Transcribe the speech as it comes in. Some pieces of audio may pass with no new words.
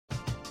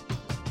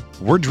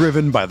We're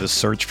driven by the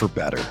search for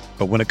better.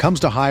 But when it comes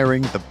to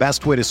hiring, the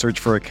best way to search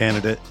for a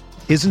candidate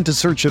isn't to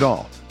search at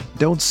all.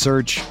 Don't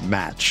search,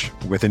 match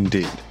with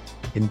Indeed.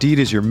 Indeed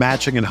is your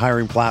matching and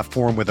hiring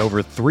platform with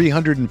over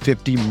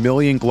 350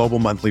 million global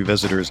monthly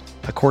visitors,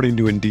 according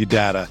to Indeed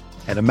data,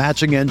 and a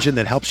matching engine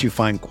that helps you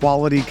find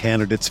quality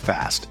candidates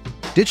fast.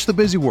 Ditch the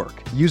busy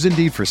work. Use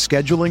Indeed for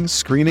scheduling,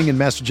 screening, and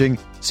messaging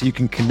so you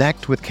can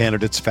connect with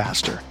candidates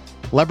faster.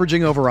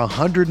 Leveraging over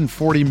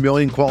 140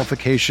 million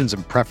qualifications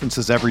and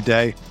preferences every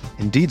day,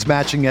 Indeed's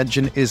matching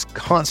engine is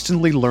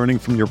constantly learning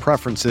from your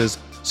preferences,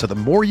 so the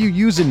more you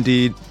use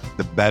Indeed,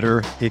 the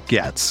better it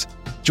gets.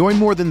 Join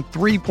more than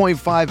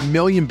 3.5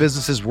 million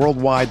businesses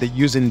worldwide that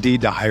use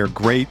Indeed to hire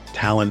great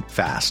talent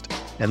fast.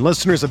 And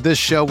listeners of this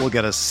show will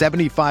get a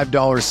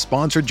 $75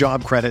 sponsored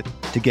job credit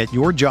to get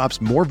your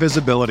jobs more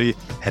visibility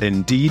at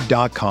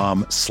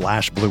Indeed.com/Blue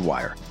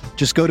Wire.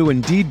 Just go to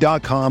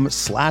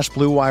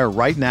Indeed.com/Blue Wire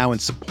right now and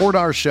support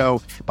our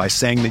show by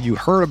saying that you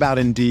heard about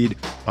Indeed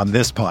on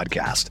this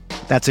podcast.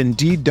 That's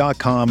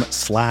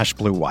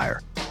Indeed.com/Blue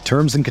Wire.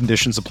 Terms and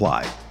conditions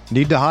apply.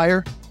 Need to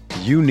hire?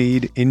 You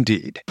need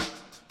Indeed.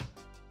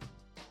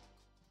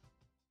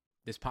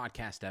 This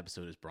podcast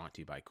episode is brought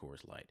to you by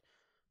Coors Light.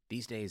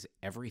 These days,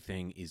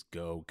 everything is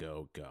go,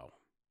 go, go.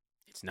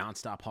 It's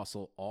nonstop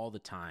hustle all the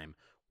time.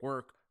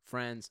 Work,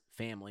 friends,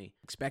 family,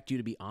 expect you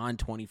to be on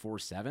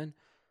 24/7.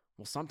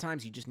 Well,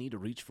 sometimes you just need to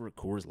reach for a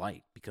Coors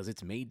Light because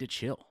it's made to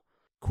chill.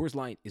 Coors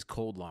Light is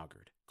cold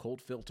lagered,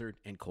 cold filtered,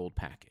 and cold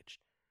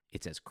packaged.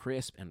 It's as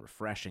crisp and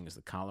refreshing as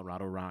the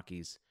Colorado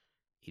Rockies.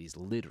 It is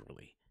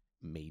literally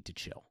made to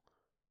chill.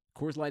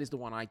 Coors Light is the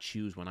one I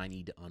choose when I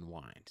need to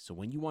unwind. So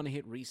when you want to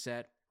hit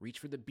reset, reach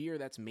for the beer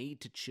that's made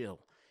to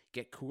chill.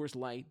 Get Coors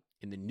Light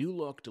in the new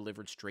look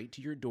delivered straight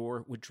to your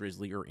door with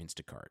Drizzly or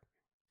Instacart.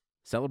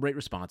 Celebrate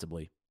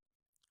responsibly.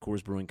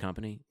 Coors Brewing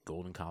Company,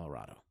 Golden,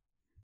 Colorado.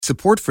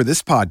 Support for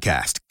this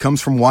podcast comes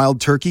from Wild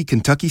Turkey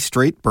Kentucky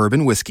Straight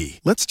Bourbon Whiskey.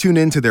 Let's tune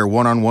in to their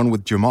one-on-one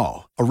with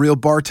Jamal, a real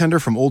bartender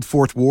from Old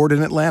Fourth Ward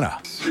in Atlanta.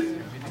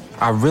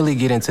 I really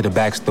get into the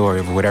backstory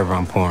of whatever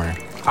I'm pouring,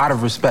 out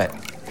of respect.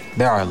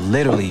 There are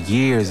literally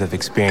years of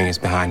experience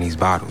behind these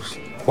bottles.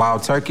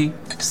 Wild Turkey,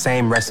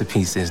 same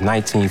recipe since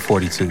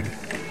 1942.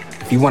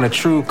 If you want a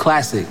true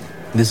classic,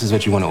 this is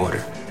what you want to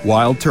order.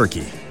 Wild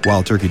Turkey.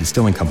 Wild Turkey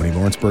Distilling Company,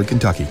 Lawrenceburg,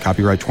 Kentucky.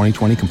 Copyright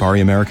 2020,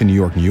 Campari American, New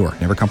York, New York.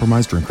 Never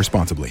compromise, drink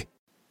responsibly.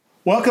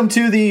 Welcome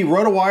to the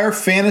RotoWire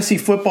Fantasy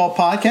Football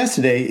Podcast.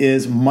 Today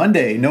is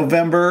Monday,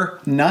 November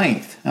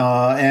 9th.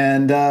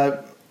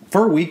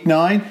 For week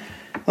 9,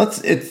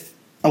 it's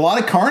a lot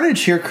of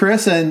carnage here,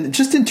 Chris, and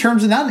just in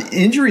terms of not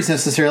injuries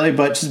necessarily,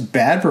 but just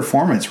bad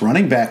performance.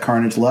 Running back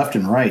carnage left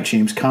and right.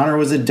 James Conner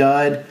was a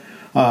dud.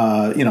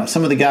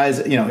 Some of the guys,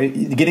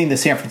 getting the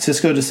San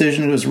Francisco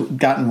decision was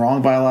gotten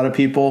wrong by a lot of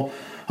people.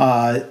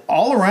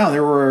 All around,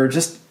 there were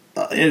just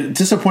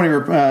disappointing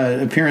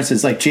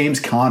appearances like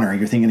James Conner.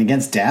 You're thinking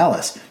against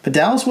Dallas, but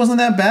Dallas wasn't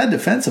that bad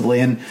defensively.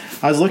 And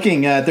I was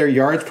looking at their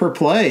yards per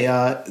play.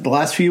 The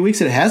last few weeks,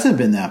 it hasn't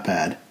been that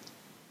bad.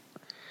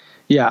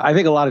 Yeah, I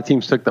think a lot of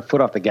teams took the foot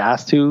off the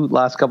gas too.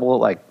 Last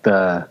couple,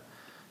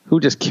 who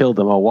just killed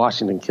them? Oh,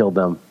 Washington killed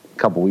them a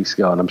couple weeks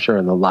ago, and I'm sure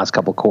in the last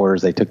couple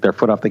quarters they took their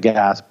foot off the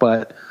gas.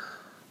 But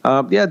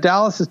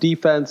Dallas's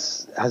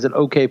defense has an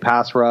okay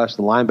pass rush.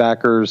 The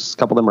linebackers, a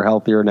couple of them are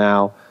healthier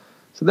now,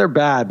 so they're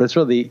bad. But it's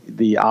really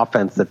the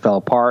offense that fell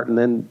apart. And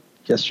then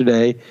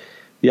yesterday,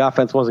 the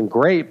offense wasn't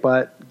great,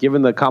 but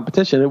given the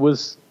competition, it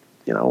was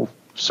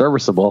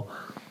serviceable.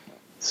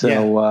 So.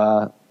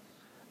 Yeah.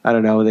 I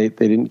don't know. They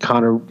didn't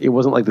it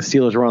wasn't like the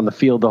Steelers were on the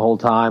field the whole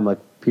time like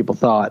people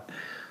thought.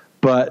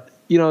 But,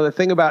 the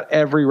thing about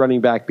every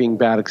running back being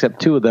bad except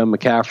two of them,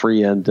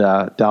 McCaffrey and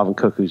Dalvin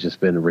Cook, who's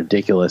just been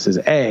ridiculous, is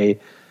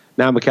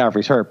now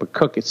McCaffrey's hurt, but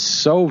Cook is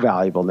so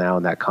valuable now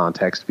in that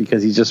context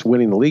because he's just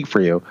winning the league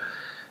for you.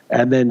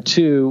 And then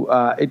two,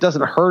 it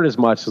doesn't hurt as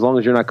much as long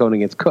as you're not going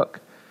against Cook.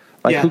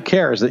 Who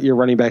cares that your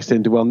running backs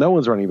didn't do well? No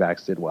one's running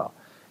backs did well.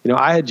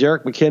 I had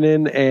Jerick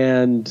McKinnon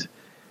and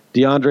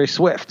DeAndre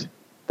Swift.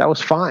 That was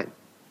fine.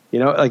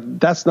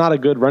 That's not a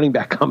good running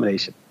back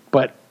combination.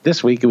 But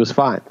this week it was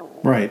fine.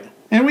 Right.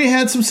 And we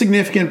had some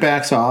significant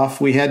backs off.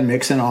 We had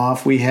Mixon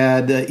off. We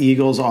had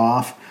Eagles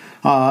off.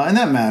 And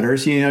that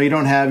matters. You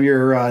don't have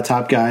your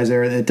top guys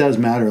there. It does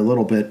matter a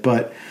little bit.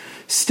 But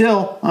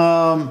still,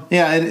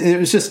 it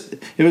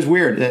was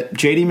weird that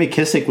J.D.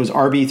 McKissick was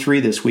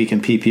RB3 this week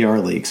in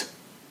PPR leagues.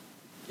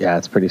 Yeah,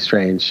 it's pretty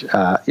strange.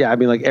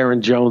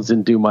 Aaron Jones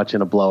didn't do much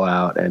in a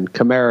blowout, and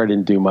Kamara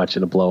didn't do much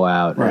in a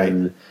blowout. Right.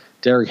 And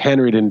Derrick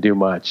Henry didn't do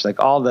much.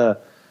 All the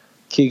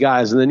key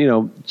guys. And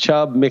then,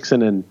 Chubb,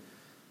 Mixon, and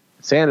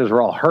Sanders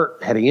were all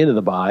hurt heading into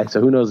the bye.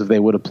 So who knows if they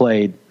would have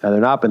played. They're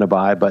not been a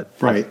bye, but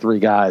right. Three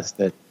guys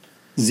that.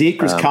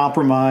 Zeke was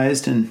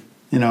compromised, and,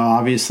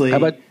 obviously. How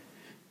about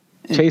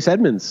Chase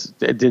Edmonds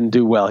didn't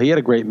do well? He had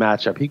a great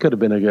matchup. He could have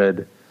been a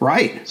good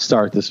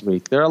start this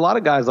week. There are a lot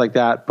of guys like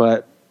that,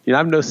 but, I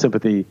have no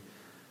sympathy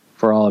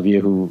for all of you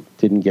who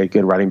didn't get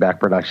good running back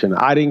production.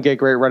 I didn't get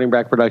great running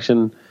back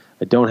production.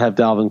 I don't have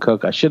Dalvin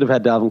Cook. I should have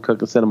had Dalvin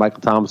Cook instead of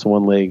Michael Thomas in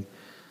one league.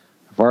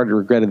 I've already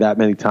regretted that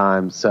many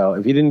times. So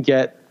if you didn't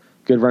get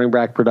good running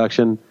back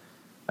production,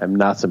 I'm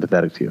not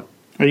sympathetic to you.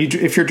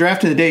 If you're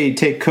drafting today, you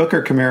take Cook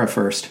or Kamara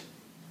first?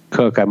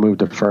 Cook, I moved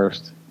to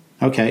first.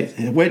 Okay.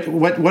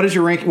 What is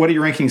your rank? What do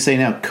your rankings say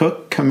now?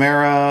 Cook,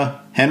 Kamara,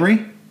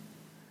 Henry?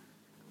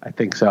 I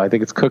think so. I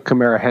think it's Cook,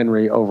 Kamara,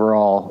 Henry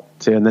overall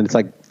too, and then it's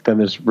then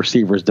there's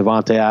receivers: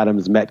 Devontae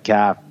Adams,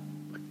 Metcalf,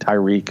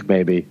 Tyreek,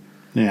 maybe.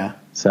 Yeah.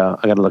 So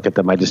I got to look at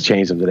them. I just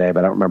changed them today, but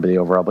I don't remember the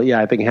overall. But yeah,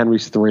 I think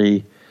Henry's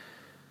 3,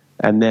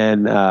 and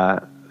then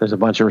there's a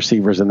bunch of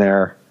receivers in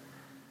there,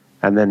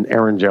 and then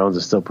Aaron Jones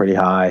is still pretty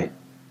high.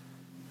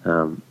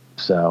 And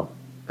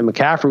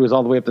McCaffrey was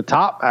all the way up the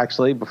top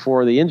actually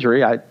before the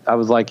injury. I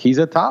was like, he's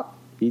at top.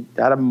 He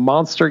had a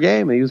monster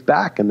game and he was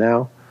back, and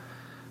now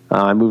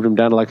I moved him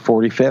down to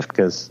 45th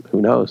because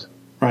who knows?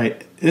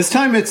 Right. This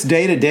time it's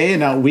day to day and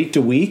not week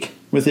to week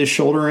with his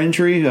shoulder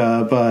injury,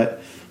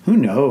 but who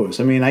knows?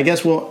 I mean, I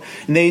guess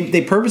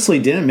they purposely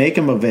didn't make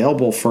him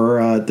available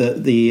for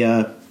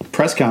the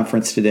press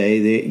conference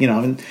today.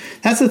 And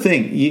that's the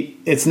thing.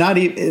 It's not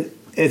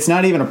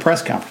even a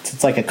press conference.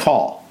 It's like a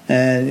call.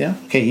 And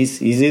okay,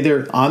 he's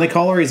either on the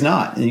call or he's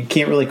not. And you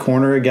can't really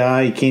corner a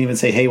guy. You can't even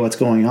say, "Hey, what's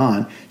going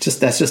on?"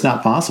 That's just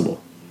not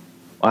possible.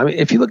 I mean,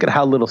 if you look at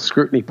how little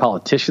scrutiny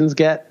politicians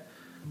get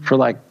for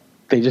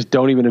they just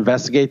don't even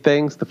investigate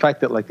things. The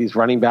fact that these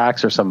running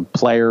backs or some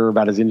player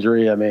about his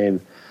injury, I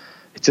mean,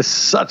 it's just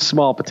such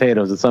small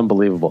potatoes. It's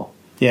unbelievable.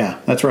 Yeah,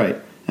 that's right.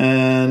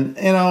 And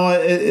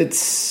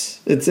it's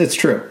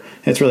true.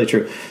 It's really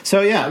true.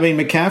 So yeah, I mean,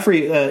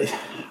 McCaffrey,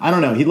 I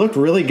don't know. He looked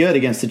really good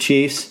against the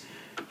Chiefs.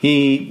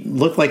 He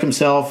looked like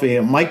himself.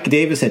 Mike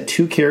Davis had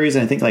 2 carries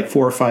and I think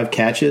 4 or 5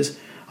 catches.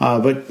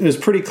 But it was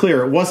pretty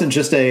clear. It wasn't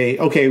just we're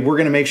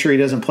going to make sure he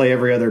doesn't play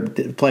every other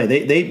play.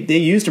 They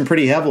used him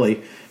pretty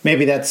heavily.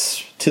 Maybe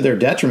that's to their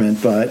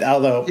detriment, but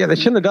although... Yeah, they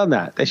shouldn't have done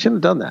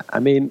that. I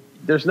mean,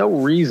 there's no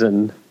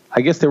reason. I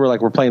guess they were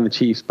we're playing the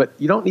Chiefs, but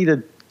you don't need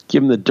to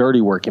give him the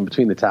dirty work in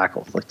between the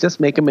tackles. Just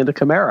make him into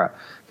Kamara.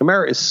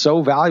 Kamara is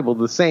so valuable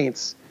to the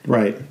Saints.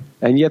 Right.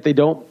 And yet they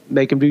don't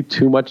make him do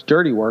too much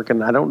dirty work,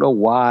 and I don't know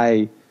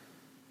why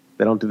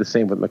they don't do the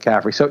same with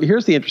McCaffrey. So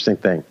here's the interesting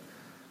thing.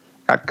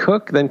 Got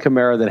Cook, then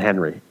Kamara, then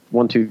Henry.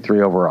 1, 2,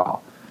 3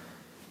 overall.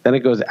 Then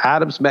it goes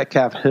Adams,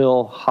 Metcalf,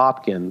 Hill,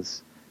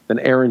 Hopkins, then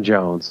Aaron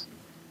Jones.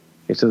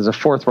 Okay, so there's a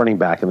 4th running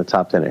back in the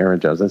top 10, Aaron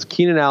Jones. That's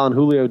Keenan Allen,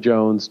 Julio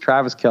Jones,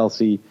 Travis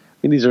Kelce.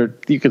 I mean,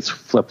 you could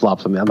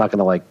flip-flop them. I'm not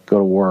going to go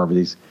to war over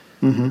these.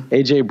 Mm-hmm.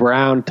 A.J.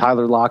 Brown,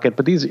 Tyler Lockett.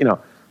 But these,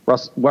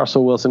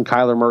 Russell Wilson,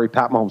 Kyler Murray,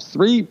 Pat Mahomes.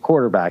 3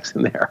 quarterbacks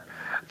in there.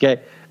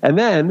 Okay. And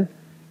then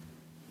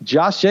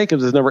Josh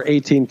Jacobs is number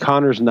 18,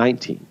 Connor's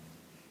 19.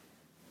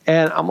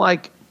 And I'm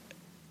like,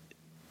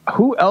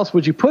 who else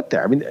would you put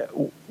there? I mean,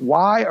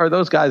 why are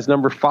those guys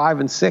number 5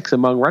 and 6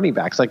 among running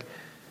backs?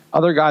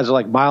 Other guys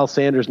are Miles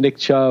Sanders, Nick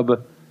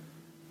Chubb,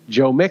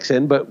 Joe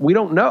Mixon, but we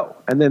don't know.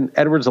 And then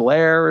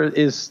Edwards-Helaire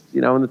is,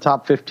 in the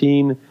top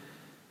 15.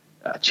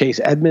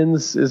 Chase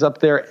Edmonds is up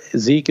there.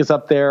 Zeke is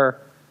up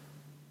there.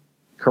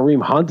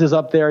 Kareem Hunt is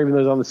up there, even though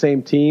he's on the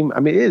same team.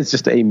 I mean, it is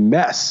just a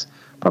mess.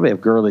 Probably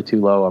have Gurley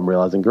too low, I'm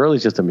realizing.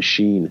 Gurley's just a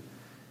machine.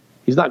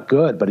 He's not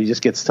good, but he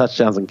just gets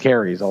touchdowns and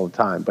carries all the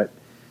time. But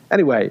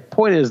anyway,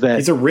 point is that...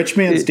 He's a rich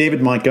man's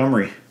David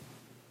Montgomery.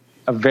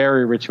 A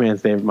very rich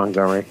man's David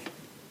Montgomery.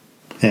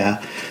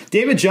 Yeah.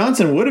 David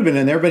Johnson would have been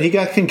in there, but he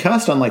got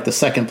concussed on the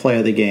second play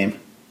of the game.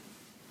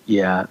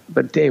 Yeah,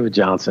 but David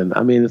Johnson,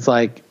 I mean,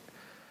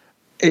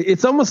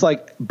 it's almost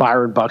like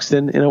Byron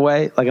Buxton in a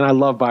way. And I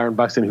love Byron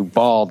Buxton, who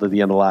balled at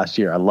the end of last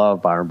year. I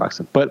love Byron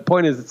Buxton. But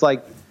point is, it's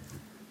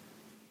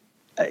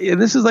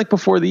this is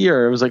before the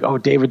year. It was oh,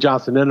 David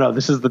Johnson. No,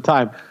 this is the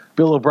time.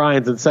 Bill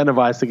O'Brien's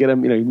incentivized to get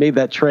him. He made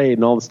that trade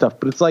and all this stuff.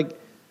 But it's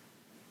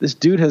this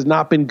dude has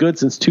not been good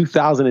since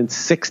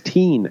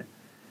 2016.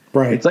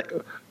 Right.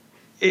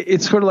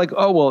 It's sort of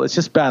oh, well, it's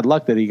just bad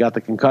luck that he got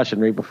the concussion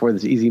right before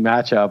this easy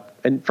matchup.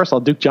 And first of all,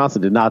 Duke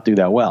Johnson did not do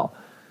that well.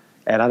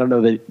 And I don't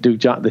know that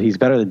that he's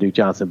better than Duke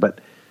Johnson, but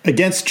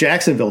against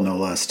Jacksonville, no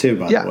less, too.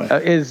 By the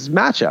way, his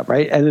matchup,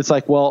 right? And it's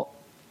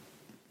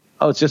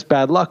it's just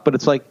bad luck. But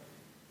it's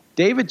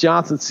David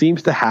Johnson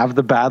seems to have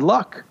the bad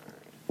luck,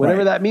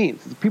 whatever that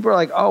means. People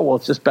are oh, well,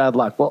 it's just bad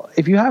luck. Well,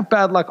 if you have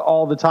bad luck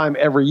all the time,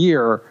 every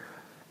year,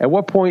 at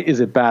what point is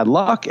it bad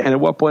luck? And at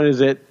what point is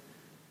it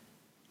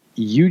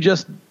you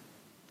just,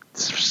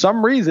 for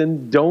some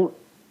reason, don't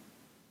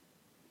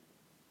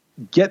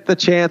get the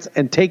chance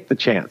and take the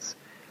chance?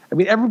 I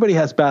mean, everybody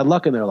has bad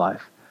luck in their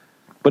life.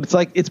 But it's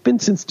it's been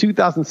since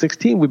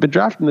 2016. We've been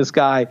drafting this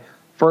guy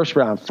first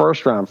round,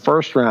 3rd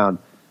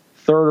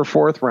or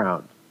 4th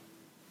round.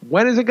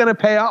 When is it going to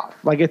pay off?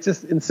 It's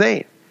just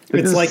insane.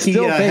 It's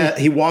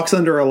he walks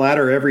under a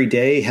ladder every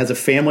day, has a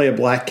family of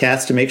black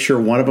cats to make sure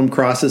one of them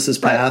crosses his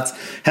paths,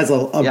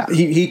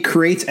 he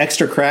creates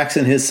extra cracks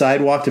in his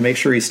sidewalk to make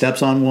sure he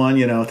steps on one,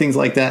 things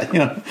like that.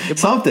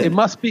 Something. It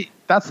must be.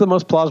 That's the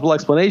most plausible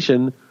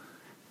explanation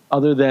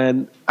other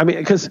than,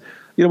 because,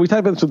 we talked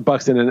about this with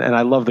Buxton, and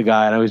I love the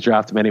guy, and I always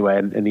draft him anyway,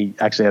 and he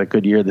actually had a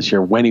good year this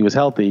year when he was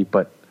healthy,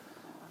 but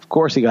of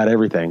course he got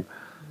everything.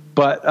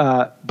 But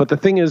the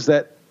thing is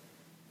that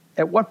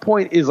at what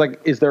point is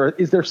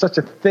there such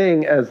a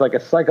thing as like a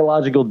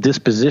psychological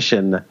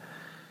disposition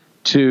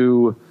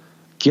to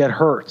get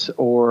hurt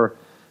or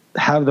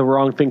have the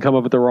wrong thing come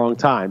up at the wrong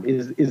time?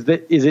 Is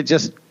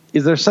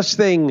there such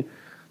thing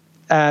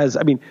as,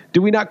 I mean,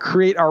 do we not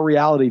create our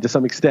reality to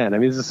some extent? I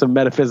mean, this is some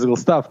metaphysical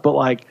stuff, but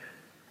like,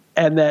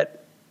 and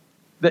that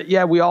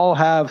yeah, we all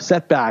have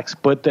setbacks,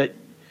 but that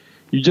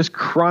you just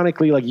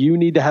chronically, like, you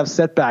need to have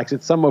setbacks.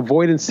 It's some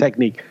avoidance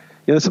technique.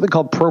 There's something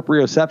called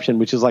proprioception,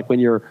 which is like when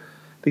I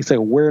think it's like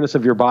awareness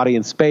of your body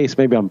in space.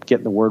 Maybe I'm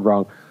getting the word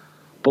wrong,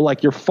 but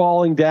like you're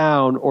falling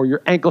down or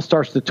your ankle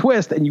starts to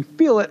twist and you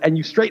feel it and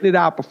you straighten it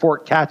out before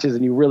it catches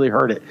and you really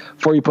hurt it,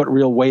 before you put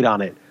real weight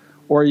on it.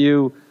 Or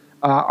you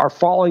are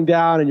falling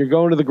down and you're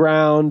going to the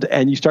ground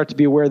and you start to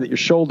be aware that your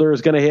shoulder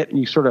is going to hit and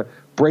you sort of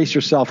brace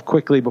yourself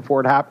quickly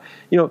before it happens.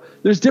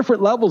 There's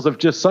different levels of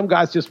just, some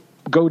guys just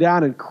go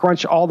down and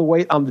crunch all the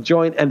weight on the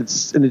joint and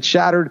it's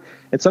shattered.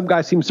 And some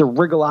guy seems to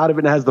wriggle out of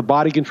it and has the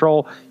body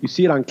control. You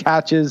see it on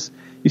catches.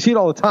 You see it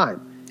all the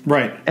time.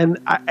 Right. And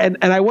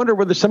I wonder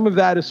whether some of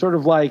that is sort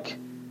of like,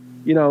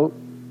 you're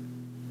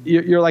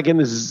like in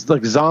this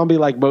like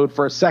zombie-like mode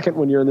for a second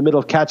when you're in the middle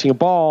of catching a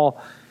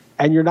ball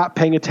and you're not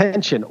paying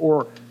attention.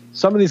 Or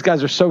some of these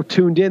guys are so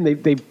tuned in,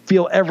 they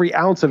feel every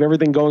ounce of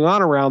everything going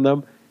on around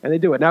them and they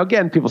do it. Now,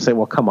 again, people say,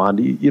 well, come on,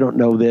 you don't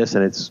know this,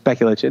 and it's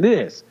speculation. It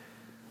is.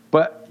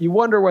 But you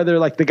wonder whether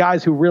like the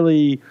guys who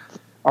really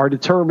are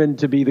determined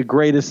to be the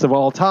greatest of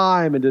all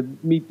time and to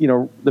meet,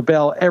 the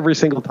bell every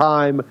single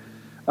time,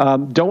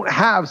 don't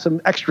have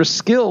some extra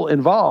skill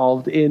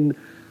involved in,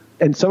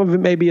 and some of it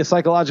may be a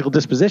psychological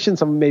disposition,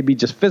 some of it may be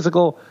just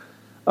physical,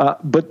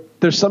 but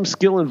there's some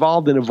skill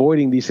involved in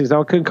avoiding these things.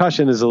 Now, a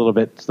concussion is a little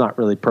bit, it's not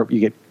really, you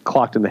get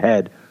clocked in the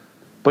head.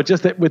 But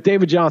just that with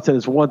David Johnson,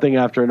 it's one thing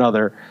after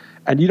another,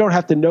 and you don't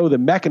have to know the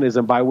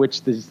mechanism by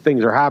which these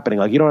things are happening.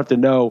 Like, you don't have to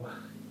know,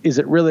 is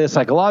it really a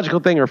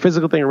psychological thing or a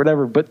physical thing or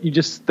whatever, but you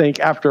just think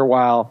after a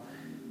while,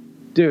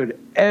 dude,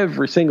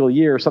 every single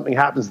year something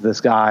happens to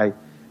this guy.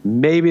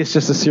 Maybe it's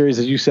just a series,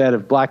 as you said,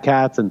 of black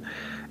cats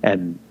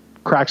and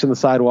cracks in the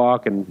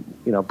sidewalk and,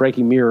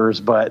 breaking mirrors,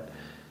 but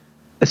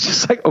it's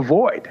just like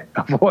avoid.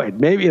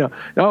 Maybe,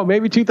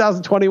 maybe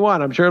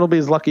 2021, I'm sure it'll be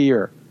his lucky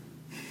year.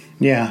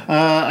 Yeah,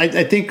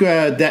 I think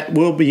that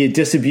will be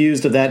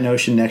disabused of that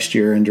notion next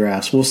year in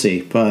drafts. We'll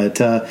see. But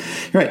you're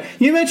right.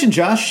 You mentioned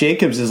Josh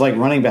Jacobs is like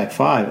running back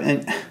 5.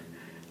 And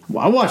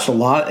I watched a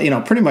lot,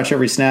 pretty much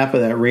every snap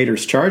of that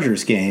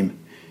Raiders-Chargers game.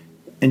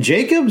 And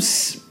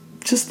Jacobs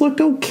just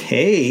looked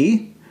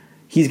okay.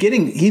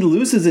 He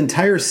loses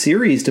entire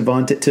series to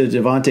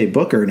Devontae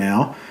Booker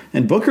now.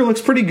 And Booker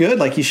looks pretty good,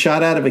 like he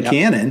shot out of a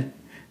cannon.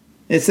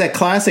 It's that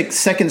classic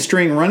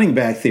second-string running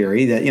back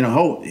theory that,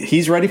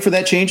 he's ready for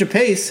that change of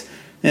pace,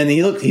 and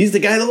he's the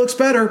guy that looks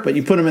better, but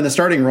you put him in the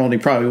starting role, and he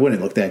probably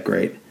wouldn't look that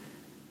great.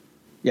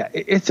 Yeah,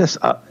 it's just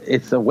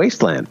it's a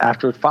wasteland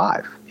after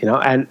 5,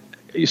 and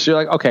you're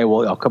like, okay,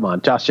 well, come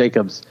on, Josh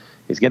Jacobs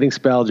is getting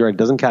spell drag,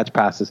 doesn't catch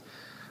passes.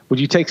 Would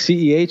you take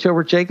CEH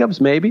over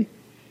Jacobs? Maybe.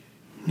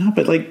 No,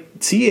 but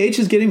CEH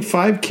is getting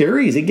 5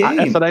 carries a game.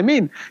 That's what I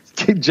mean.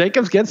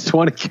 Jacobs gets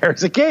 20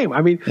 carries a game.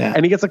 I mean,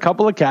 and he gets a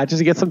couple of catches.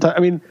 He gets some time. I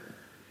mean,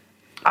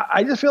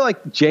 I just feel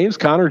like James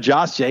Conner,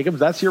 Josh Jacobs,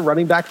 that's your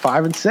running back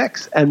 5 and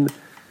 6. And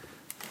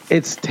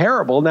it's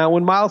terrible. Now,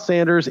 when Miles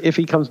Sanders, if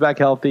he comes back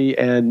healthy,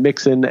 and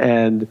Mixon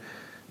and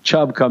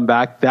Chubb come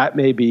back, that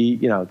may be,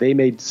 they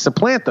may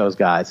supplant those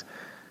guys.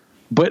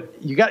 But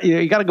you got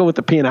to go with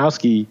the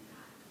Pianowski,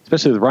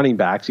 especially with running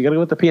backs. You got to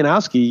go with the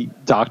Pianowski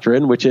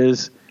doctrine, which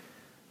is,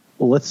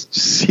 let's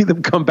see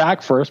them come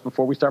back first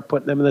before we start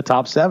putting them in the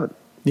top 7.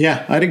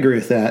 Yeah, I'd agree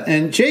with that.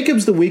 And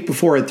Jacobs the week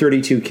before had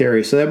 32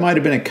 carries, so that might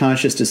have been a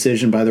conscious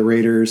decision by the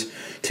Raiders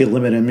to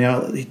limit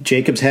him.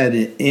 Jacobs had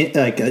an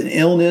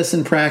illness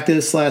in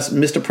practice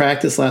missed a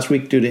practice last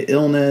week due to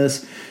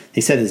illness.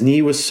 He said his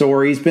knee was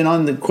sore. He's been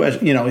on the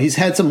question, he's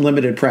had some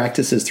limited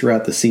practices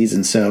throughout the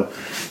season, so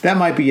that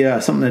might be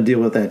something to deal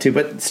with that too.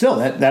 But still,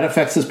 that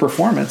affects his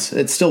performance.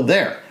 It's still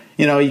there.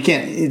 You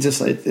can't.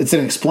 It's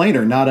an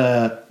explainer, not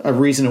a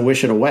reason to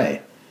wish it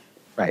away.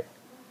 Right.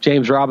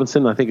 James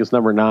Robinson, I think, is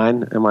number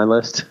 9 in my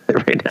list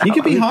right now. He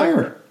could be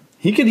higher.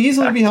 He could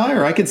easily be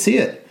higher. I could see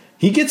it.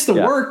 He gets the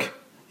work.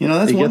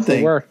 That's one thing.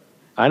 The work.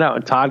 I know.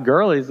 And Todd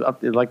Gurley's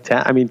up to like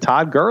 10. I mean,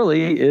 Todd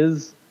Gurley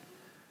is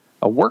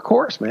a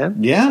workhorse,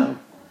 man. Yeah.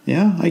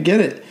 Yeah, I get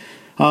it.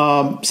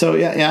 So,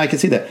 I can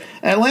see that.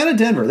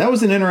 Atlanta-Denver, that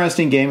was an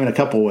interesting game in a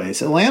couple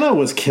ways. Atlanta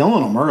was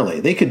killing them early.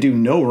 They could do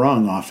no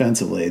wrong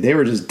offensively. They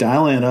were just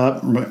dialing it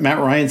up. Matt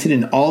Ryan's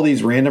hitting all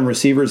these random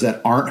receivers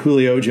that aren't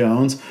Julio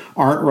Jones,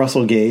 aren't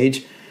Russell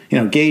Gage.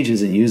 Gage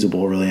isn't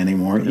usable really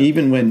anymore. Yeah.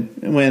 Even when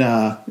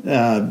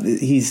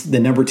he's the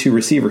number 2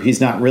 receiver, he's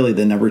not really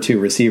the number 2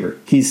 receiver.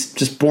 He's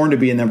just born to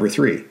be a number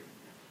 3.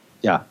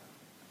 Yeah.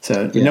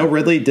 So, no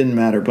Ridley, didn't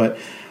matter. But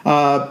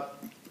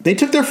they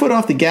took their foot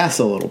off the gas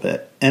a little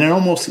bit, and it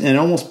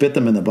almost bit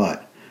them in the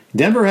butt.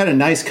 Denver had a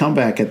nice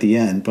comeback at the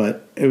end,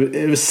 but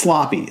it was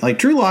sloppy. Like,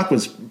 Drew Lock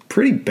was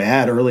pretty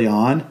bad early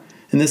on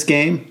in this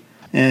game.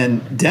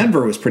 and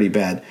Denver was pretty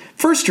bad.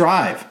 First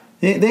drive,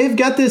 they've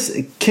got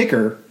this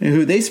kicker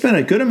who they spent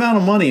a good amount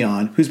of money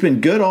on, who's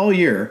been good all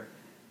year,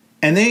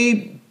 and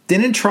they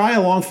didn't try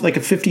along like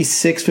a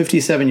 56,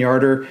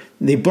 57-yarder.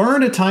 They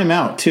burned a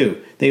timeout, too.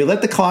 They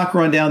let the clock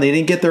run down. They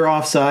didn't get their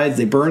offsides.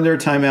 They burned their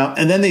timeout,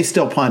 and then they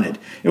still punted.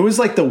 It was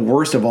like the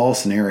worst of all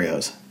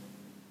scenarios.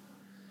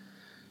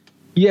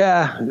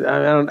 Yeah,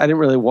 I didn't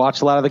really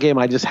watch a lot of the game.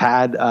 I just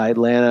had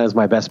Atlanta as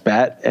my best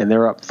bet, and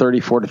they're up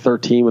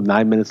 34-13 with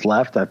 9 minutes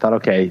left. I thought,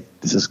 okay,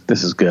 this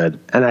is good,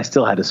 and I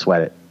still had to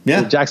sweat it.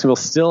 Yeah, Jacksonville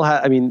still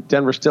had. I mean,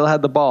 Denver still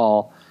had the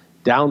ball,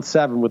 down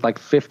 7 with like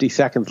 50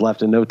 seconds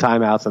left and no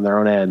timeouts on their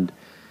own end,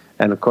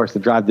 and of course the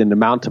drive didn't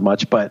amount to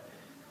much, but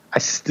I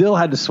still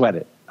had to sweat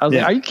it. I was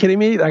like, are you kidding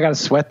me? I got to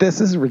sweat this?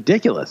 This is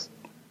ridiculous.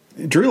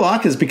 Drew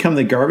Lock has become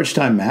the garbage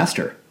time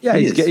master. Yeah,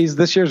 he's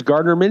this year's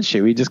Gardner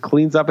Minshew. He just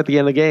cleans up at the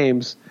end of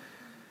games.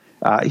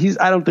 I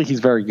don't think he's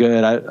very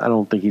good. I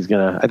don't think he's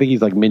gonna. I think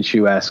he's like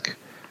Minshew-esque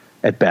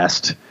at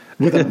best,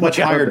 with a much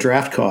higher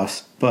draft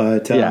cost.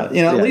 But at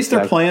least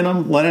they're playing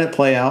him, letting it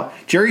play out.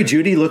 Jerry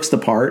Jeudy looks the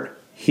part.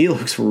 He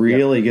looks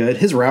really good.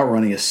 His route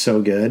running is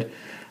so good.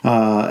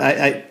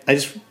 I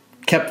just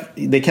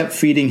kept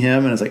feeding him,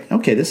 and I was like,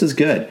 okay, this is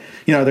good.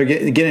 They're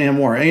getting him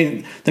more. I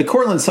mean, the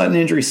Cortland Sutton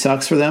injury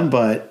sucks for them,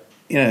 but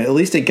at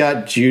least it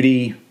got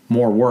Jeudy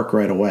more work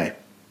right away,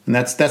 and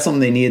that's something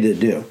they needed to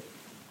do.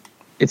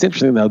 It's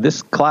interesting though.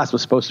 This class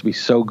was supposed to be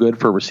so good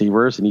for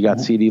receivers, and you got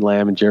CeeDee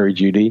Lamb and Jerry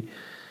Jeudy,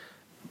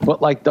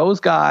 but like those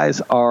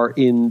guys are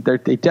in.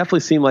 They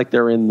definitely seem like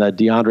they're in the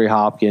DeAndre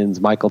Hopkins,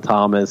 Michael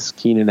Thomas,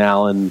 Keenan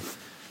Allen,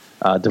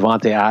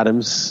 Devontae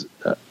Adams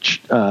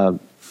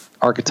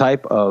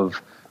archetype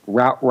of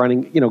route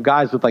running.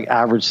 Guys with like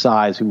average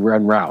size who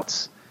run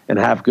routes and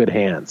have good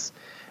hands.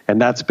 And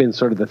that's been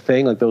sort of the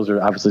thing. Like those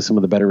are obviously some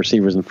of the better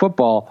receivers in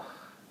football,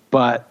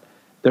 but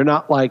they're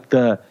not like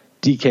the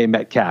DK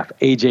Metcalf,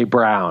 AJ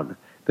Brown,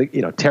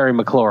 Terry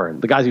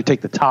McLaurin, the guys who take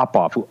the top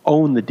off, who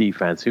own the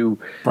defense, who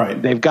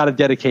they've got to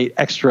dedicate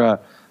extra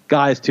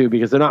guys to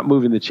because they're not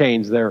moving the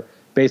chains. They're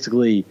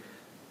basically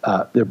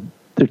they're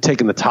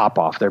taking the top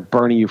off. They're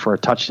burning you for a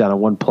touchdown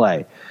on one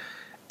play.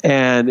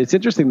 And it's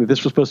interesting that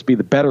this was supposed to be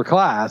the better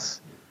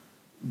class,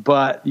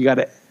 but you got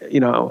to,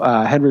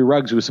 Henry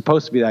Ruggs, who was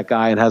supposed to be that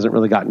guy and hasn't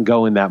really gotten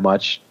going that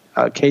much.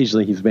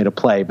 Occasionally he's made a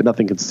play, but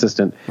nothing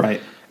consistent.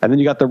 Right. And then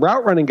you got the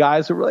route running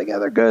guys who are like, yeah,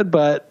 they're good,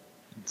 but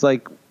it's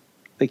like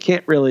they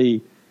don't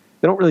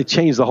really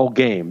change the whole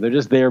game. They're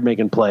just there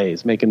making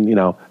plays, making,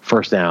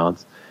 first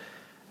downs.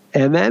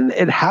 And then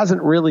it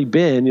hasn't really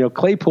been,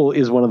 Claypool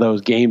is one of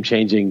those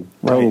game-changing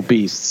total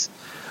beasts.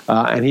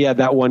 And he had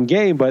that one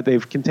game, but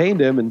they've contained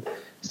him, and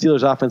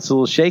Steelers offense is a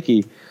little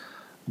shaky.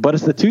 But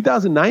it's the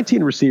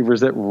 2019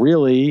 receivers that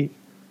really,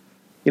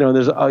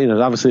 there's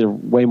obviously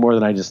way more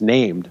than I just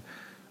named,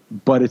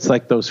 but it's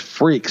like those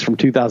freaks from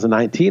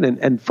 2019.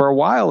 And for a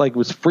while, like it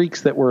was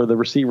freaks that were the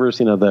receivers,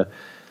 the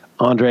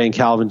Andre and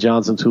Calvin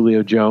Johnson,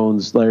 Julio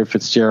Jones, Larry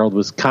Fitzgerald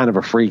was kind of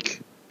a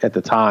freak at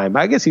the time.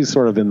 I guess he's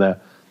sort of in the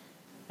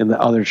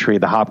other tree,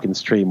 the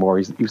Hopkins tree more.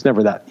 He was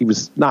never that. He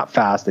was not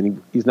fast,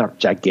 and he's not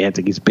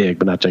gigantic. He's big,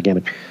 but not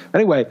gigantic.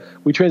 Anyway,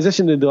 we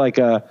transitioned into like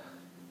a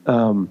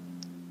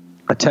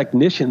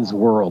technician's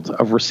world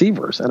of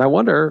receivers. And I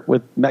wonder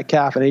with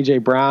Metcalf and A.J.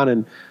 Brown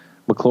and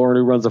McLaurin,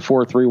 who runs a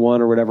 4-3-1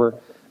 or whatever,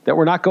 that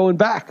we're not going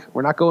back.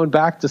 We're not going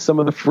back to some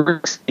of the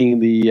freaks being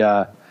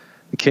the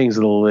kings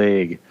of the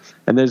league.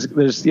 And there's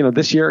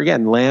this year,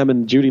 again, Lamb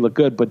and Jeudy look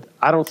good, but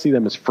I don't see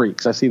them as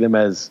freaks. I see them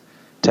as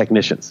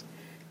technicians.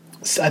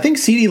 I think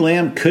CeeDee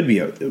Lamb could be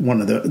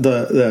one of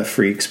the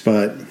freaks,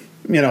 but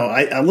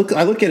I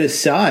look at his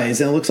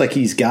size and it looks like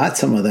he's got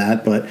some of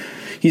that, but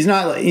he's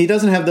not. He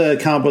doesn't have the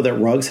combo that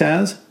Ruggs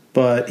has,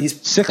 but he's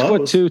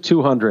 6'2",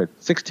 200.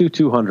 6'2",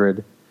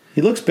 200.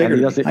 He looks bigger.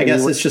 I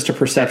guess it's just a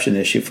perception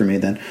issue for me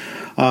then.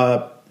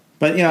 But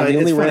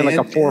it's funny. Like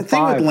a 4.5. The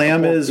thing with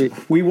Lamb is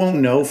we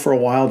won't know for a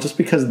while just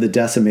because of the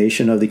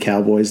decimation of the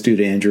Cowboys due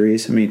to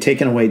injuries. I mean,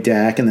 taking away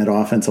Dak and that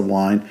offensive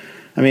line.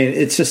 I mean,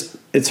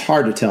 it's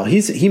hard to tell.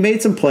 He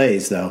made some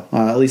plays though,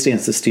 at least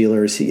against the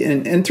Steelers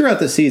and throughout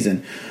the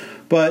season.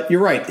 But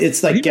you're right.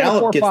 It's like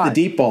Gallup gets the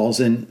deep balls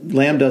and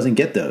Lamb doesn't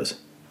get those.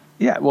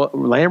 Yeah, well,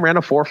 Lamb ran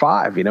a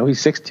 4.5.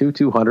 He's 6'2",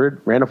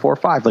 200, ran a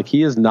 4.5. Like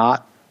he is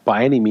not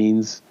by any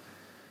means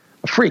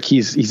a freak.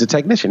 He's a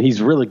technician.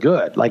 He's really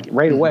good. Like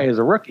right away as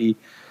a rookie,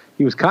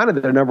 he was kind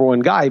of their number one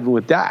guy, even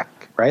with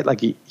Dak, right?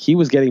 Like he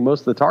was getting most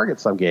of the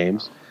targets some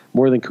games,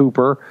 more than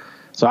Cooper.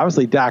 So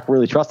obviously Dak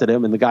really trusted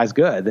him, and the guy's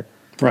good.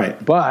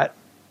 Right. But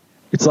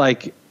it's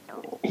like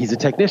he's a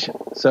technician.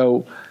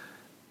 So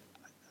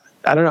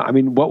I don't know. I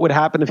mean, what would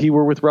happen if he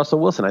were with Russell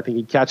Wilson? I think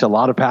he'd catch a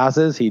lot of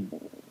passes. He'd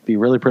be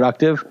really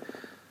productive.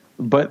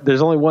 But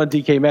there's only one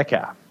DK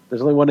Metcalf.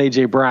 There's only one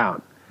A.J.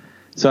 Brown.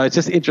 So it's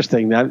just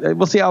interesting.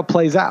 We'll see how it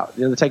plays out.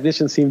 The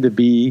technicians seem to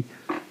be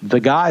the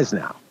guys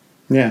now.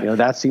 Yeah.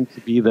 That seems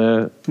to be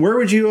the... Where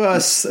would you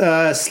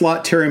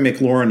slot Terry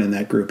McLaurin in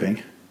that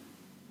grouping?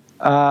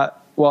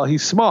 Well,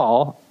 he's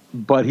small,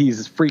 but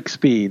he's freak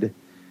speed.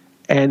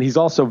 And he's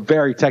also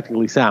very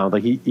technically sound.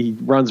 Like he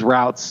runs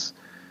routes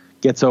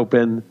gets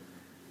open,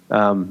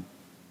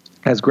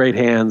 has great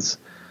hands.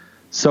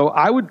 So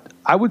I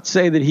would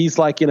say that he's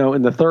like,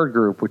 in the third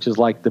group, which is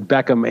like the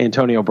Beckham,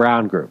 Antonio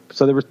Brown group.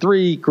 So there were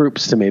three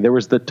groups to me. There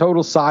was the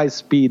total size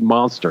speed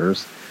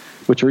monsters,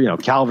 which were,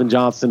 Calvin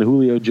Johnson,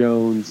 Julio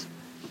Jones,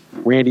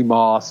 Randy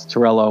Moss,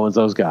 Terrell Owens,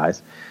 those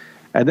guys.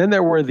 And then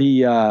there were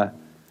the,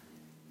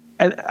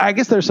 and I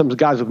guess there's some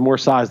guys with more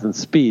size than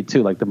speed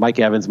too, like the Mike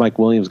Evans, Mike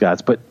Williams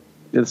guys, but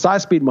the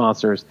size speed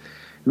monsters.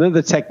 And then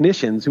the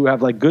technicians who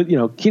have like good,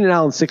 Keenan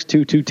Allen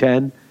 6'2",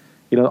 210,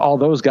 all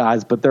those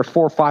guys, but they're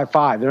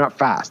 4.55. They're not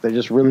fast. They're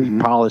just really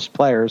polished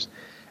players.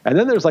 And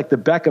then there's like the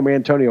Beckham,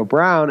 Antonio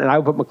Brown, and I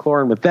would put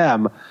McLaurin with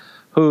them,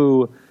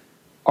 who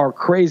are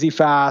crazy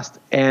fast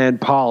and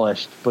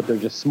polished, but they're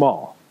just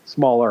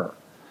smaller.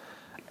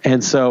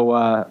 And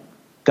so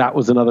that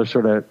was another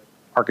sort of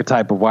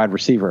archetype of wide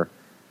receiver.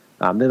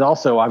 Then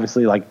also,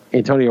 obviously, like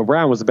Antonio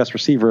Brown was the best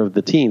receiver of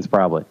the teens,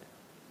 probably.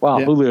 Well,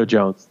 yeah. Julio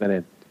Jones,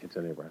 then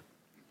Antonio Brown.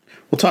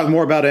 We'll talk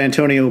more about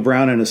Antonio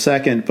Brown in a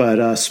second,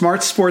 but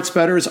smart sports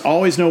bettors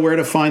always know where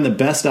to find the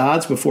best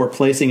odds before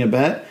placing a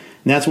bet,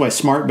 and that's why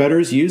smart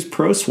bettors use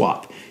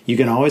ProSwap. You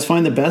can always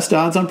find the best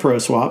odds on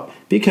ProSwap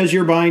because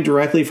you're buying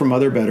directly from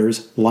other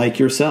bettors like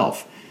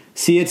yourself.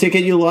 See a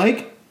ticket you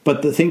like,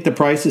 but think the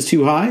price is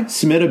too high?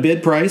 Submit a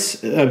bid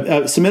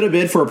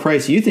for a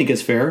price you think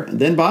is fair, and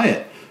then buy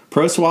it.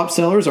 ProSwap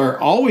sellers are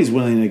always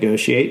willing to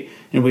negotiate,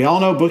 and we all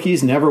know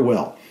bookies never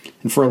will.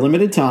 And for a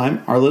limited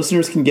time, our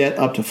listeners can get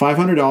up to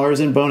 $500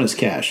 in bonus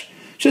cash.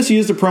 Just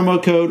use the promo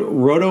code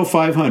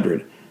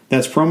ROTO500.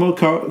 That's promo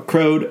code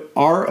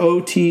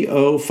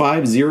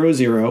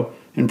ROTO500,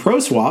 and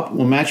ProSwap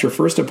will match your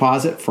first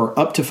deposit for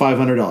up to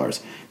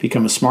 $500.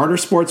 Become a smarter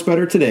sports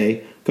bettor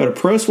today. Go to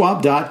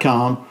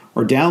ProSwap.com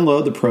or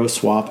download the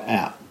ProSwap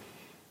app.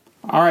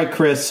 All right,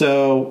 Chris,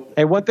 so...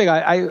 Hey, one thing,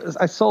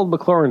 I sold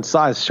McLaurin's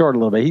size short a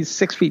little bit. He's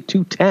 6 feet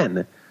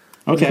 210.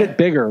 Okay. He's a bit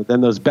bigger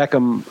than those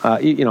Beckham.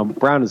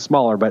 Brown is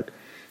smaller, but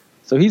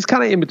so he's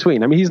kind of in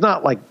between. I mean, he's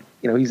not like,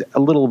 he's a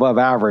little above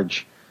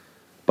average,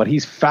 but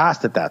he's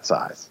fast at that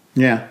size.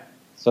 Yeah.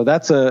 So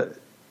that's at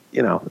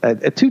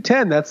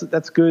 210,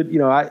 that's good.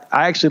 I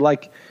actually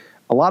like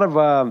a lot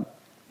of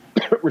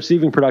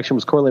receiving production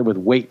was correlated with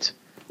weight.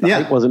 The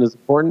height wasn't as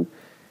important.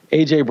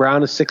 AJ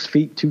Brown is 6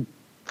 feet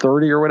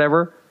 230 or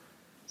whatever.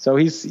 So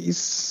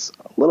he's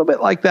a little bit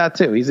like that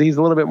too. He's a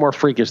little bit more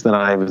freakish than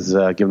I was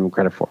giving him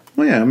credit for.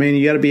 Well, yeah, I mean,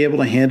 you got to be able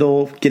to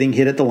handle getting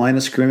hit at the line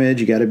of scrimmage.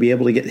 You got to be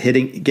able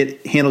to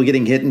handle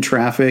getting hit in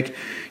traffic.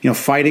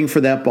 Fighting for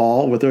that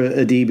ball with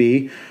a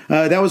DB.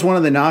 That was one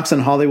of the knocks on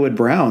Hollywood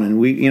Brown, and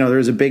there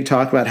was a big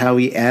talk about how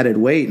he added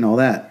weight and all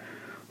that.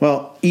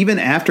 Well, even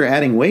after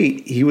adding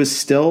weight, he was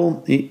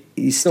still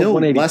less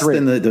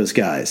than those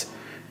guys.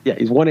 Yeah,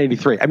 he's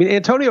 183. I mean,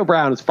 Antonio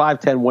Brown is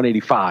 5'10",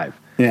 185.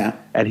 Yeah.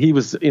 And he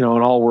was, an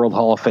all-world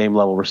Hall of Fame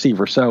level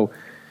receiver. So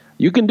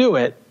you can do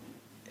it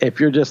if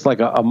you're just like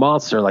a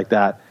monster like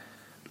that.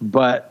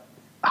 But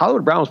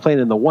Hollywood Brown was playing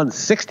in the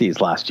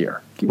 160s last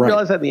year. You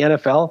realize that in the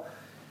NFL?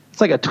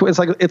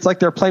 It's like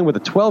they're playing with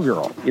a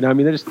 12-year-old.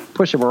 They just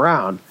push him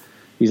around.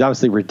 He's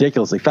obviously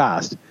ridiculously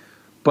fast.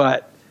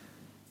 But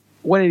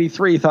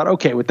 183, thought,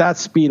 okay, with that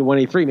speed of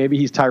 183, maybe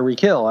he's Tyreek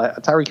Hill.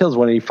 Tyreek Hill's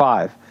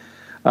 185.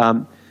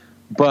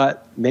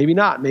 But maybe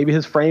not. Maybe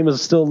his frame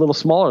is still a little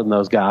smaller than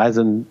those guys,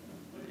 and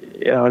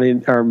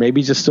or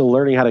maybe he's just still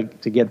learning how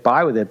to get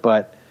by with it.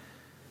 But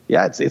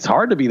yeah, it's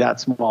hard to be that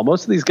small.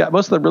 Most of these guys,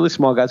 most of the really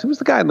small guys. Who was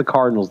the guy in the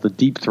Cardinals? The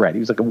deep threat. He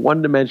was like a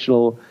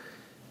one-dimensional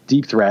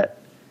deep threat.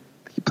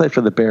 He played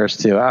for the Bears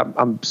too.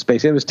 I'm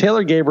spacing. It was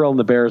Taylor Gabriel, and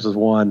the Bears was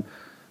one.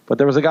 But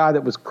there was a guy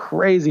that was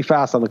crazy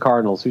fast on the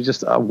Cardinals. He was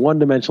just a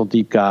one-dimensional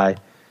deep guy.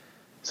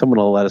 Someone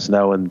will let us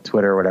know on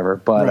Twitter or whatever.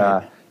 But.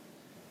 Right.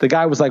 The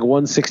guy was like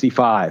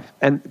 165,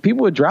 and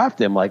people would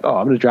draft him like, "Oh,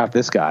 I'm going to draft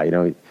this guy."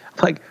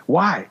 Like,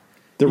 why?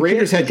 The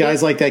Raiders had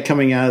guys like that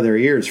coming out of their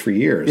ears for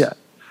years. Yeah,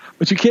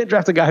 but you can't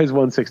draft a guy who's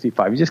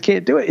 165. You just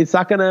can't do it. It's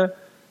not going to.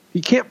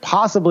 He can't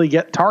possibly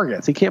get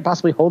targets. He can't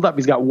possibly hold up.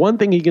 He's got one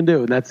thing he can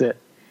do, and that's it.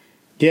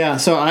 Yeah,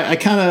 so I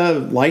kind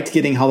of liked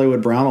getting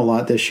Hollywood Brown a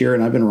lot this year,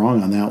 and I've been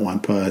wrong on that one.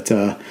 But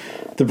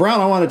the Brown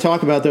I want to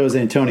talk about, though, is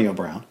Antonio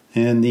Brown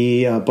and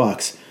the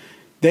Bucks.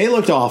 They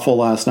looked awful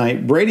last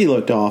night. Brady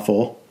looked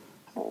awful.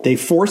 They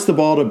forced the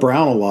ball to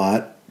Brown a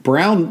lot.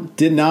 Brown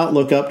did not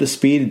look up to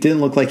speed. It didn't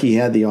look like he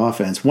had the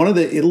offense.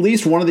 At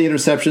least one of the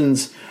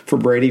interceptions for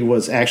Brady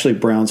was actually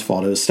Brown's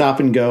fault. It was stop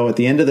and go at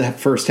the end of the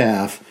first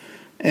half,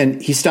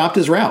 and he stopped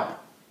his route.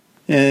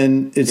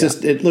 And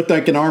it looked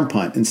like an arm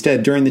punt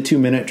instead during the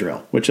 2-minute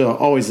drill, which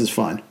always is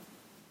fun.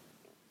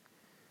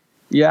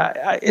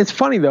 Yeah, it's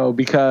funny though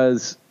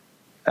because,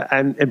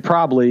 and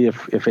probably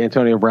if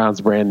Antonio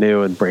Brown's brand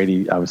new and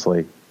Brady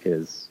obviously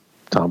is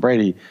Tom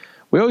Brady.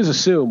 We always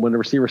assume when the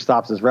receiver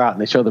stops his route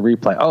and they show the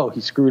replay, oh, he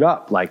screwed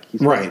up. Like,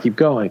 he's supposed to keep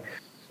going.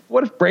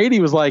 What if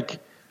Brady was like,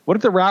 what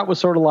if the route was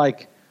sort of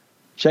like,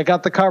 check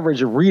out the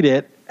coverage and read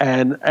it,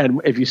 and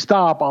if you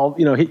stop, I'll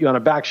hit you on a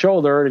back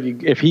shoulder.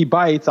 And if he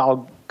bites,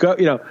 I'll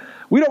go.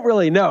 We don't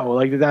really know.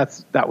 Like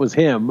that was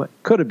him.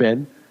 Could have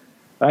been.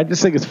 I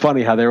just think it's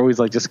funny how they're always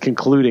like just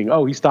concluding,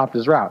 oh, he stopped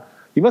his route.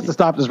 He must have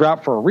stopped his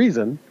route for a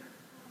reason.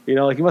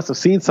 Like he must have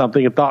seen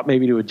something and thought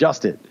maybe to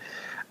adjust it.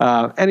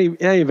 In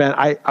any event,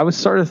 I was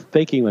sort of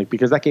thinking, like,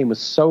 because that game was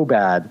so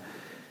bad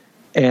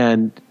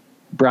and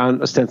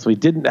Brown ostensibly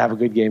didn't have a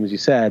good game, as you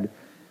said,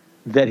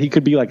 that he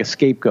could be like a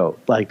scapegoat.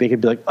 Like they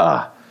could be like,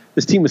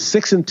 this team was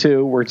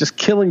 6-2. We're just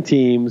killing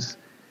teams.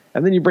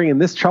 And then you bring in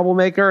this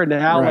troublemaker and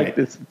now like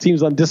this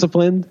team's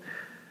undisciplined.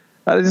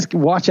 Just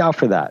watch out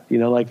for that.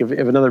 Like if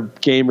another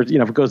game, or, if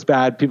it goes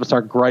bad, people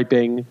start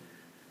griping.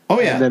 Oh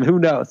yeah. And then who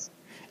knows?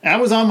 That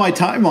was on my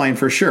timeline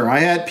for sure. I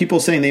had people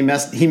saying he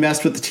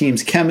messed with the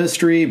team's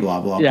chemistry,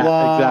 blah, blah, blah.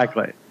 Yeah,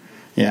 exactly.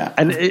 Yeah.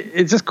 And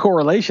it's just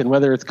correlation,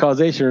 whether it's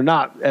causation or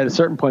not. At a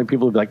certain point,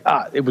 people would be like,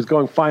 it was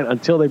going fine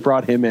until they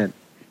brought him in.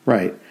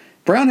 Right.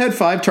 Brown had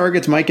 5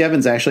 targets. Mike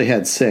Evans actually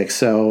had 6.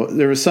 So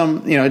there was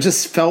some, it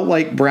just felt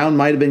like Brown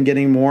might have been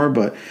getting more,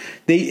 but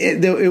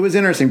it was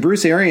interesting.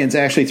 Bruce Arians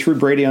actually threw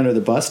Brady under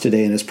the bus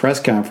today in his press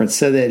conference,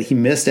 said that he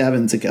missed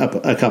Evans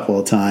a couple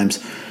of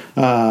times.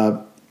 I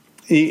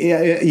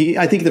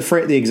think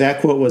the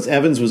exact quote was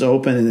Evans was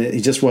open and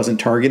he just wasn't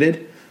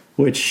targeted,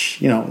 which,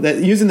 that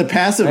using the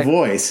passive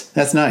voice,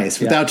 that's nice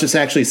without just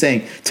actually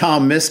saying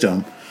Tom missed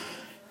him.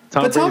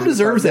 But Tom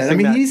deserves that. I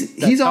mean,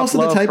 he's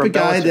also the type of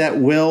guy that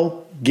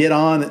will get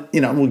on,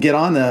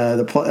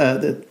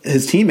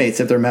 his teammates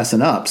if they're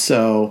messing up.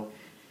 So,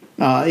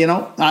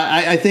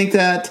 I think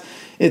that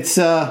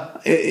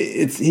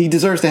he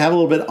deserves to have a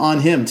little bit on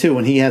him too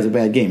when he has a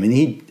bad game, and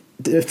he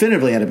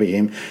definitively had a bad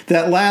game.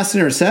 That last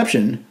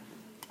interception,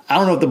 I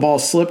don't know if the ball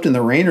slipped in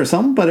the rain or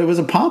something, but it was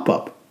a pop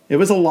up. It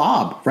was a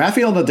lob.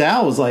 Rafael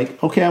Nadal was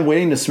like, "Okay, I'm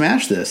waiting to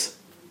smash this."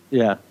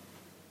 Yeah.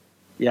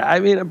 I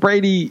mean,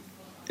 Brady.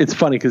 It's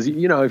funny because,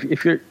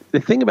 if you're the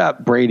thing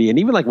about Brady, and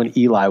even like when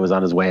Eli was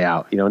on his way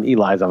out, and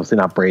Eli's obviously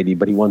not Brady,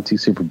 but he won 2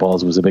 Super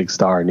Bowls, was a big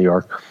star in New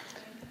York.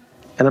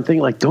 And I'm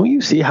thinking, like, don't you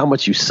see how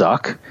much you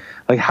suck?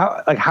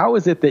 How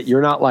is it that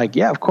you're not like,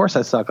 yeah, of course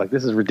I suck. Like,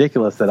 this is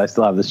ridiculous that I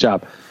still have this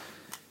job.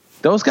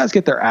 Those guys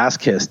get their ass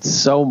kissed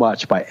so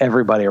much by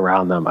everybody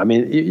around them. I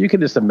mean, you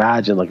can just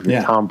imagine, like, if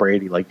you're Tom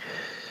Brady, like,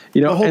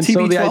 the whole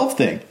TB12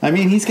 thing. I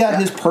mean, he's got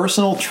his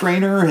personal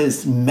trainer,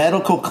 his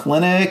medical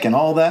clinic, and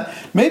all that.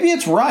 Maybe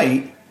it's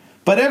right,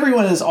 but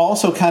everyone is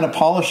also kind of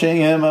polishing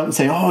him up and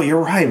saying, "Oh,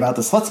 you're right about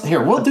this.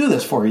 We'll do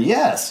this for you."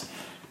 Yes.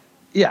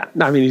 Yeah,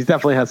 no, I mean, he's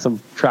definitely has some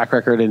track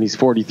record, and he's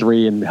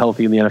 43 and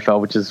healthy in the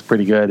NFL, which is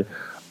pretty good.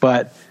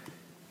 But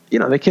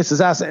they kiss his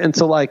ass, and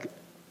so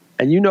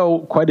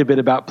and quite a bit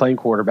about playing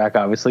quarterback.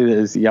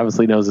 Obviously, he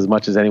obviously knows as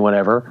much as anyone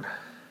ever.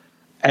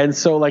 And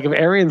so, if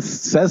Arians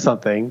says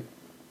something.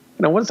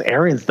 What has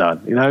Arians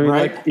done? I mean,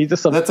 like he's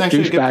just some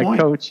douchebag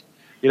coach,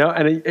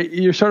 and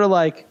you're sort of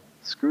like,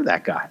 screw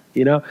that guy,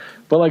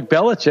 But like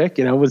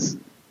Belichick, was,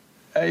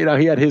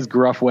 he had his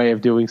gruff way of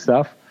doing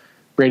stuff.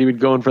 Brady would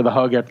go in for the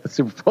hug after the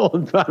Super Bowl,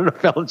 and I don't know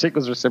if Belichick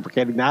was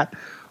reciprocating that,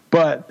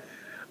 but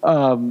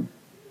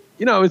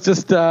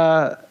it's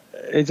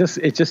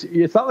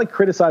not like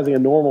criticizing a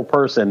normal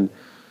person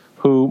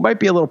who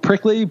might be a little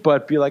prickly,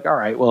 but be like, all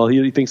right, well,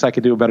 he thinks I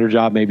could do a better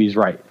job. Maybe he's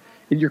right.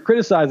 And you're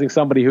criticizing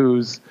somebody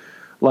who's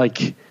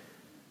like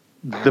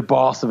the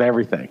boss of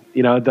everything,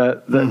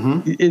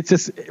 it's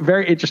just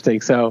very interesting.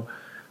 So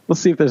we'll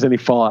see if there's any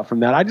fallout from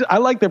that. I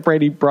like that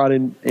Brady brought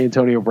in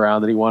Antonio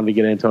Brown, that he wanted to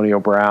get Antonio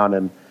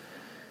Brown,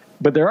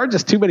 but there are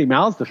just too many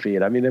mouths to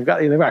feed. I mean, they've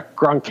got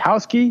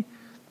Gronkowski,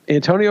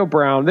 Antonio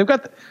Brown. They've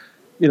got,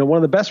 one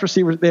of the best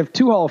receivers. They have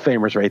 2 Hall of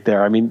Famers right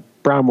there. I mean,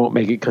 Brown won't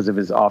make it because of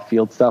his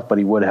off-field stuff, but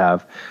he would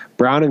have.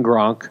 Brown and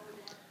Gronk.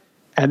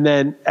 And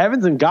then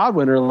Evans and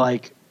Godwin are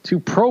like 2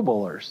 Pro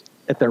Bowlers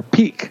at their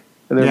peak.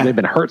 They've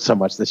been hurt so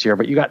much this year,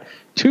 but you got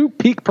 2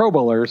 peak Pro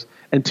Bowlers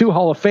and 2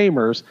 Hall of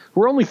Famers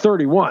who are only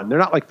 31. They're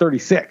not like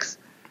 36.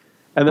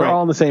 And they're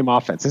all in the same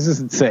offense. This is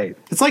insane.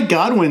 It's like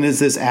Godwin is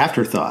this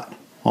afterthought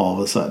all of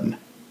a sudden.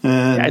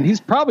 And he's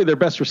probably their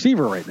best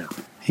receiver right now.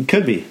 He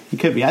could be.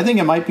 I think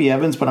it might be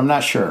Evans, but I'm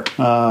not sure.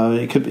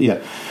 It could be,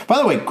 yeah. By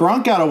the way,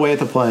 Gronk got away at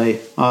the play,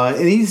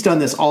 and he's done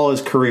this all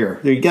his career.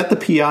 You got the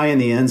PI in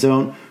the end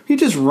zone. He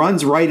just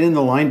runs right in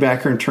the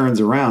linebacker and turns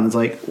around. It's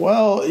like,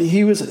 well, he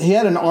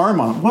had an arm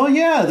on him. Well,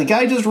 yeah, the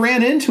guy just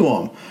ran into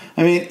him.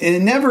 I mean, it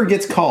never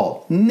gets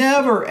called.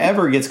 Never,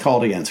 ever gets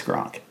called against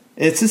Gronk.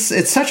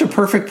 It's such a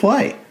perfect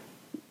play.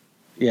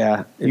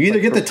 Yeah. You either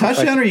get the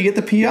touchdown or you get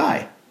the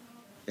PI.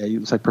 Yeah,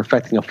 it's like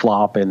perfecting a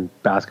flop in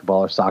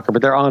basketball or soccer,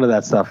 but they're onto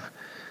that stuff.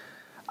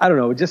 I don't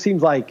know. It just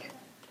seems like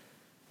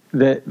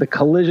the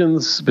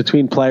collisions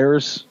between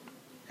players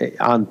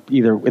on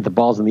either with the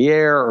balls in the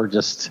air or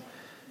just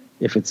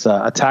if it's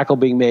a tackle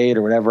being made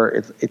or whatever,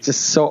 it's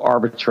just so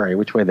arbitrary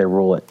which way they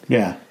rule it.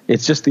 Yeah.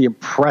 It's just the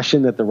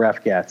impression that the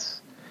ref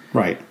gets.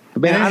 Right.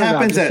 But it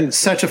happens at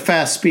such a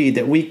fast speed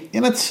that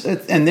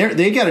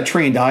they got a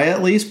trained eye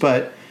at least,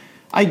 but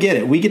I get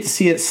it. We get to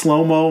see it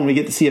slow-mo and we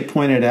get to see it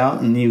pointed out,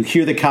 and you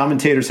hear the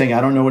commentator saying,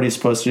 I don't know what he's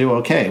supposed to do.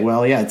 Okay,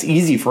 well, yeah, it's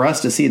easy for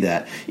us to see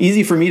that.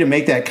 Easy for me to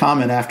make that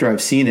comment after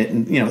I've seen it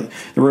and,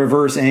 the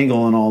reverse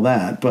angle and all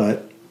that,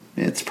 but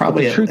it's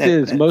probably the truth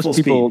is most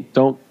people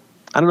don't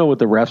I don't know what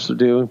the refs are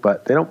doing,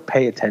 but they don't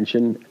pay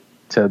attention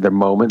to their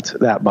moment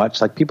that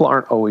much. Like, people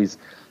aren't always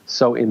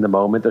so in the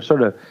moment. They're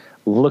sort of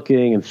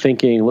looking and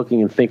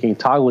thinking,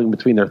 toggling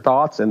between their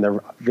thoughts and their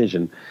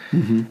vision.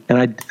 Mm-hmm.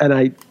 And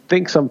I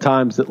think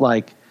sometimes that,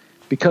 like,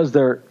 because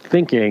they're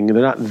thinking,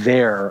 they're not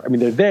there. I mean,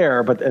 they're there,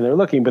 and they're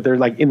looking, but they're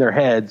like in their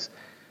heads.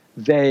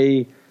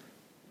 They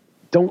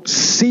don't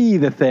see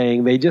the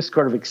thing. They just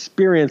sort of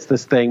experience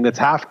this thing that's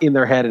half in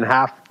their head and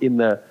half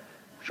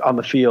on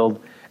the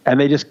field, and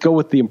they just go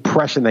with the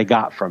impression they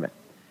got from it.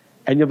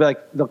 And you'll be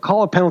like, they'll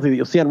call a penalty that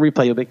you'll see on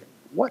replay. You'll be like,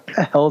 what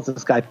the hell is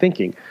this guy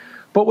thinking?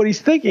 But what he's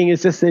thinking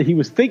is just that he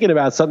was thinking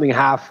about something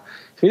half.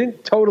 So he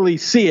didn't totally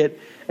see it.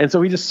 And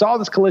so he just saw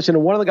this collision,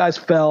 and one of the guys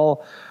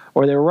fell,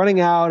 or they were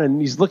running out,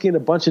 and he's looking at a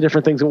bunch of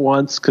different things at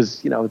once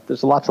because,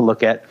 there's a lot to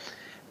look at.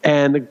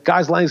 And the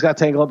guy's legs got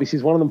tangled up. He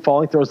sees one of them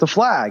falling, throws the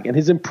flag. And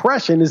his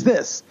impression is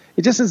this.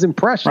 It's just his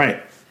impression.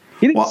 Right.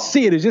 He didn't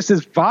see it. It's just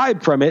his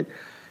vibe from it.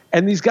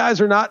 And these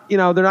guys are not, they're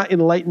not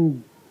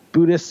enlightened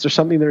Buddhists or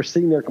something. They're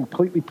sitting there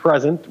completely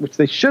present, which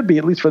they should be,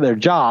 at least for their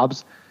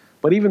jobs.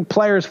 But even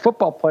players,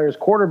 football players,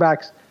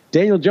 quarterbacks,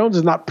 Daniel Jones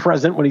is not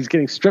present when he's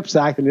getting strip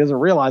sacked and he doesn't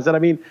realize it. I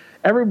mean,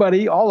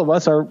 everybody, all of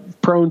us are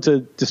prone to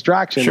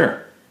distraction.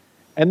 Sure.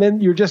 And then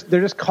they're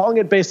just calling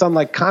it based on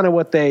like kind of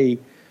what they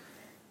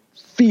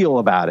feel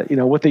about it,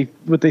 what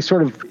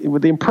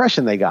the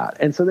impression they got.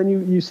 And so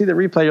then you see the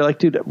replay, you're like,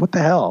 dude, what the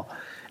hell?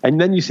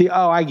 And then you see,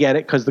 oh, I get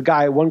it, because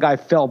one guy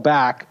fell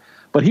back,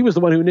 but he was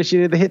the one who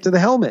initiated the hit to the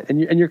helmet, and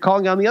you're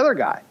calling on the other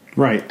guy.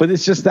 Right. But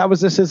that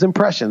was just his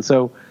impression.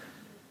 So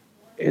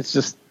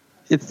it's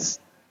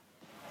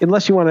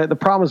unless you want to, the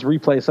problem is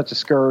replay is such a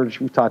scourge.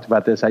 We've talked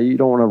about this, how you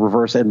don't want to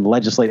reverse it and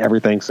legislate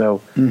everything.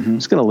 So I'm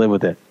just going to live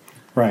with it.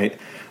 Right.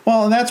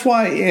 Well, and that's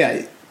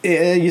why,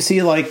 you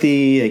see like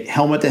the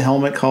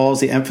helmet-to-helmet calls,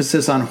 the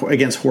emphasis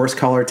against horse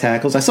collar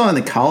tackles. I saw in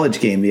the college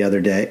game the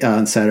other day,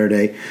 on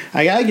Saturday,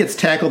 a guy gets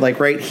tackled like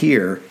right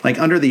here, like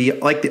under the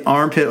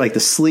armpit, like the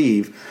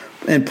sleeve,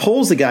 and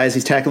pulls the guy as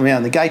he's tackling him out.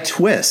 And the guy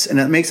twists, and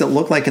it makes it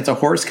look like it's a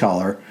horse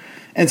collar.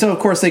 And so, of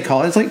course, they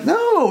call it. It's like,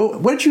 no,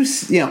 what did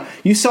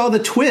you saw the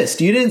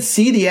twist. You didn't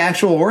see the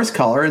actual horse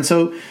collar. And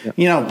so,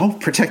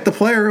 protect the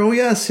player. Oh,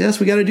 yes,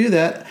 we got to do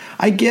that.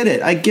 I get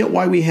it. I get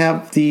why we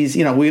have these,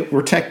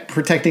 we're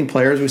protecting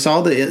players. We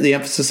saw the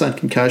emphasis on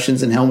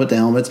concussions and helmet to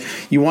helmets.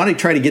 You want to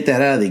try to get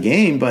that out of the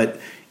game. But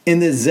in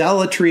the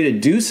zealotry to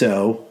do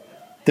so,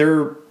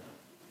 they're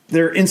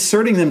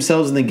inserting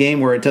themselves in the game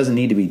where it doesn't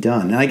need to be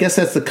done. And I guess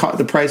that's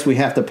the price we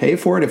have to pay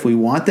for it if we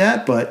want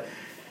that. But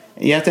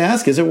you have to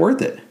ask, is it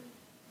worth it?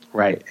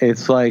 Right.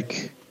 It's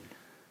like,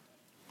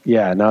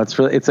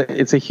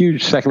 it's a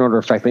huge second order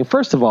effect thing.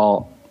 First of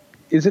all,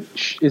 is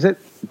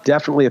it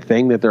definitely a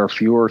thing that there are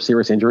fewer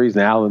serious injuries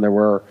now than there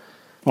were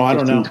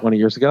 20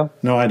 years ago?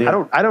 No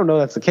idea. I don't know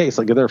that's the case.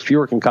 Like, are there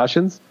fewer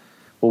concussions?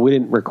 Well, we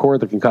didn't record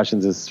the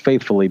concussions as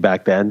faithfully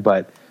back then,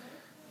 but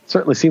it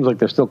certainly seems like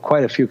there's still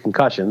quite a few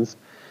concussions.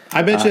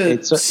 I bet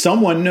you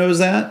someone knows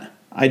that.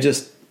 I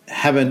just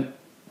haven't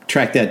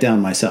tracked that down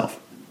myself.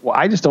 Well,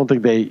 I just don't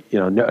think they, a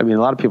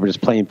lot of people are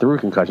just playing through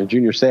concussion.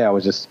 Junior Seau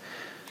was just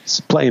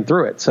playing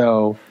through it.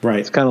 So right.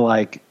 It's kind of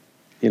like,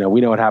 we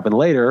know what happened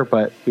later,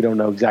 but we don't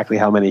know exactly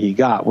how many he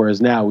got.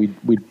 Whereas now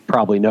we'd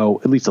probably know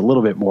at least a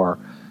little bit more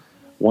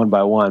one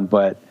by one.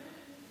 But,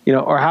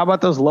 or how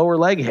about those lower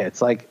leg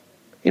hits? Like,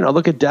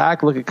 look at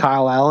Dak, look at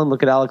Kyle Allen,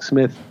 look at Alex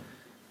Smith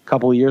a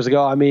couple of years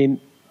ago. I mean,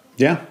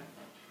 yeah.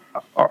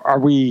 Are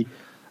we,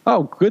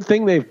 good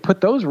thing they've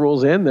put those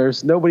rules in.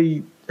 There's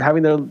nobody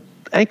having their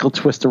ankle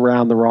twist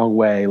around the wrong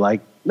way.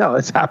 Like, no,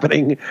 it's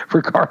happening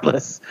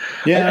regardless.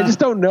 Yeah. I just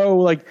don't know.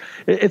 Like,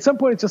 at some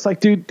point it's just like,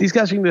 dude, these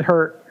guys are going to get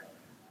hurt,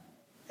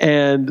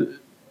 and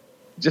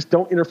just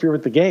don't interfere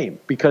with the game,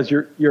 because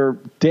you're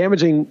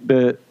damaging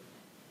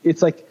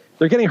it's like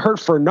they're getting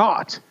hurt for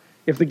naught.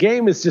 If the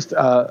game is just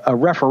a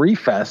referee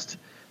fest,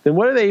 then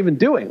what are they even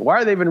doing? Why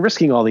are they even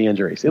risking all the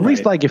injuries? At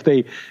least, like, if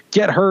they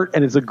get hurt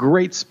and it's a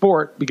great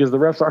sport because the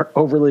refs aren't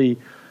overly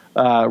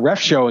ref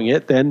showing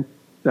it, then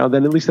at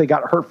least they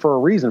got hurt for a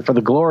reason, for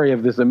the glory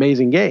of this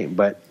amazing game.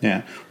 But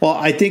yeah, well,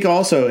 I think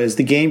also as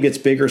the game gets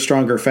bigger,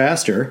 stronger,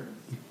 faster,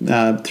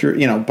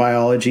 through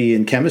biology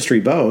and chemistry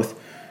both,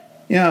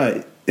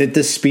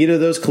 the speed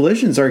of those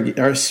collisions are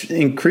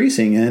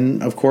increasing,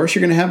 and of course you're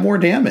going to have more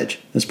damage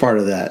as part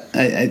of that.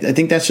 I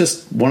think that's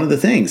just one of the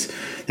things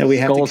that we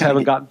have. Skulls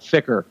haven't gotten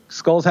thicker.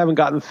 Skulls haven't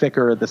gotten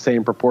thicker at the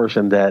same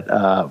proportion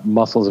that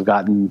muscles have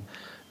gotten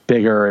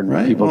bigger,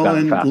 and people have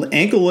gotten faster.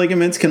 Ankle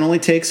ligaments can only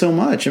take so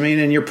much. I mean,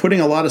 and you're putting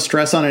a lot of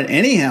stress on it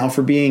anyhow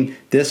for being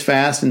this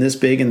fast and this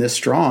big and this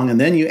strong, and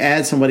then you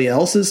add somebody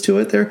else's to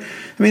it there.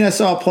 I mean, I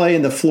saw a play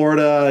in the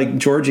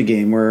Florida-Georgia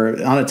game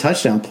where on a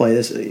touchdown play,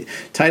 this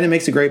tight end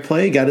makes a great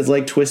play, got his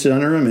leg twisted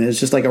under him, and it's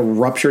just like a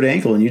ruptured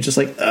ankle, and you're just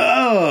like,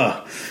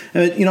 ugh.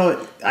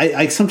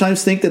 I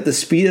sometimes think that the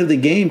speed of the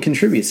game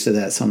contributes to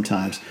that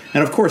sometimes.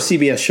 And, of course,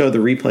 CBS showed the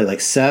replay like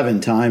 7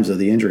 times of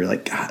the injury.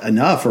 Like, God,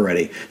 enough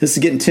already. This is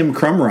getting Tim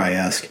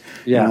Krumrie-esque.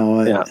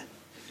 Yeah, yeah.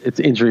 It's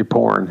injury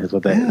porn is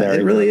what they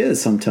it really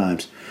is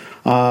sometimes.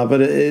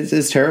 But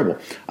it's terrible.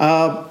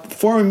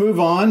 Before we move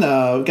on,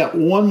 we've got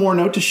one more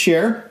note to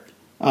share.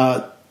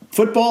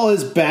 Football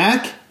is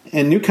back,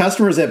 and new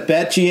customers at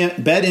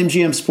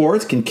BetMGM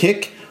Sports can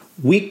kick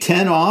Week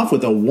 10 off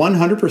with a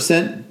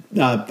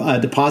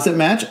 100% deposit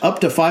match up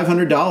to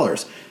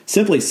 $500.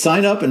 Simply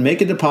sign up and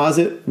make a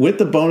deposit with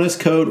the bonus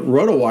code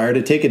ROTOWIRE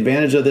to take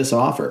advantage of this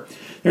offer.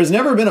 There's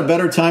never been a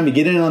better time to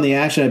get in on the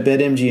action at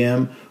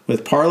BetMGM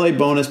with parlay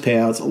bonus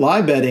payouts,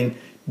 live betting,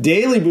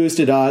 daily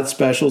boosted odds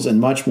specials, and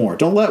much more.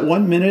 Don't let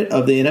 1 minute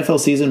of the NFL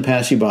season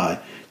pass you by.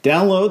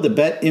 Download the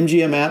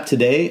BetMGM app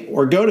today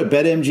or go to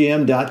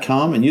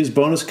BetMGM.com and use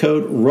bonus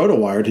code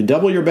ROTOWIRE to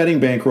double your betting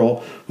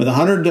bankroll with a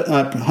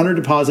 100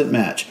 deposit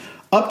match,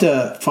 up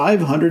to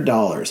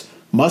 $500.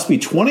 Must be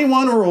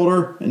 21 or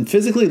older and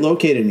physically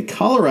located in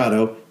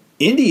Colorado,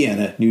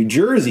 Indiana, New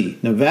Jersey,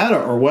 Nevada,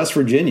 or West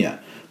Virginia.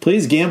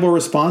 Please gamble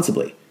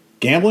responsibly.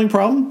 Gambling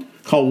problem?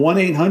 Call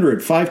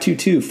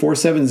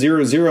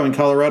 1-800-522-4700 in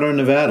Colorado and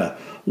Nevada,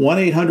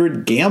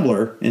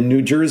 1-800-GAMBLER in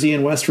New Jersey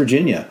and West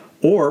Virginia,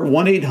 or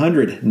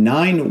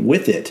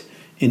 1-800-9-WITH-IT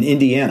in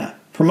Indiana.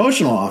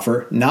 Promotional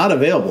offer not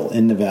available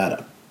in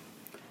Nevada.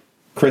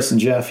 Chris and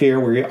Jeff here.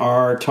 We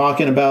are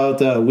talking about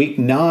Week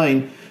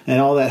 9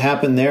 and all that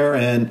happened there.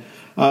 And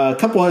a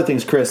couple other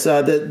things, Chris.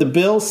 The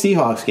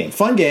Bills-Seahawks game.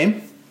 Fun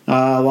game.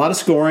 A lot of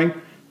scoring.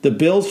 The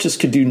Bills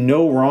just could do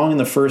no wrong in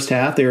the first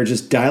half. They were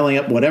just dialing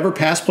up whatever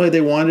pass play they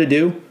wanted to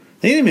do.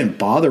 They didn't even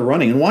bother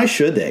running. And why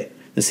should they?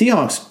 The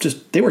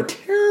Seahawks they were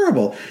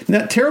terrible.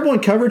 Terrible in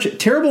coverage,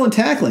 terrible in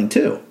tackling,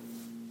 too.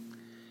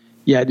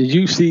 Yeah, did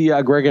you see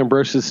Greg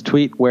Ambrose's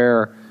tweet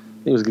where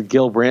it was a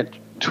Gil Brandt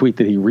tweet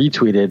that he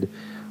retweeted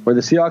where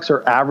the Seahawks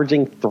are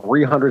averaging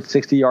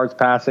 360 yards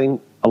passing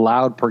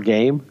allowed per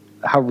game?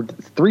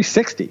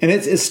 360. And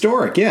it's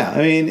historic, yeah.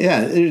 I mean,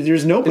 yeah,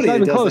 there's nobody that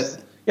does close.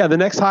 That. Yeah, the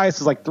next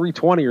highest is like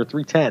 320 or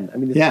 310. I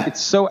mean,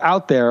 it's so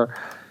out there.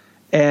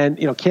 And,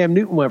 Cam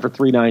Newton went for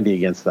 390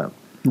 against them.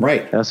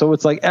 Right. So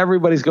it's like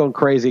everybody's going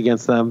crazy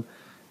against them.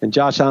 And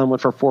Josh Allen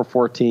went for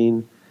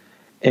 414.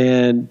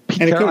 And it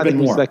could have been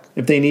more.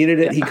 If they needed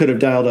it, he could have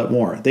dialed up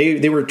more.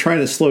 They were trying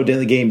to slow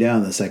the game down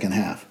in the second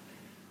half.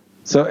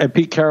 So, and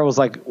Pete Carroll was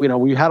like,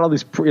 we had all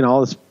these,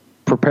 all this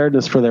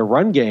preparedness for their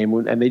run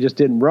game, and they just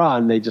didn't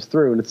run. They just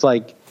threw. And it's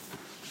like,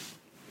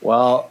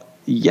 well,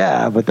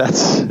 yeah, but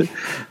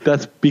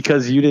that's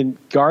because you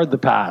didn't guard the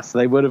pass.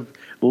 They would have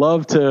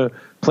loved to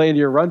play into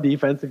your run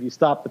defense if you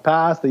stopped the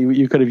pass. That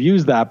you could have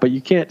used that, but you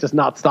can't just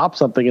not stop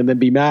something and then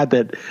be mad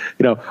that,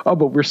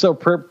 but we're so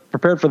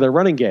prepared for their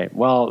running game.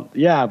 Well,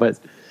 yeah, but it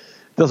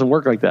doesn't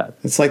work like that.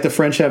 It's like the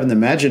French having the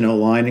Maginot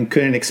Line and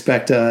couldn't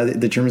expect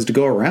the Germans to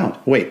go around.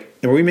 Wait,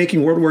 are we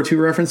making World War II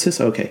references?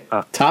 Okay,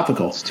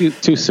 topical. It's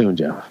too soon,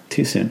 Joe.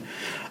 Too soon.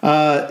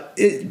 And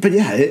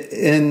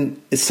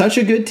it's such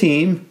a good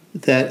team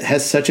that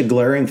has such a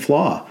glaring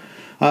flaw.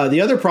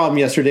 The other problem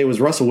yesterday was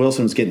Russell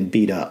Wilson was getting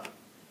beat up.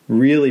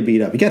 Really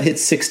beat up. He got hit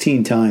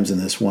 16 times in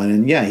this one.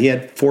 And, yeah, he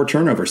had 4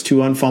 turnovers, 2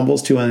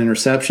 unfumbles, 2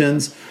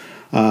 interceptions.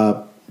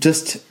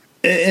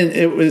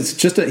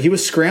 He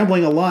was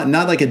scrambling a lot,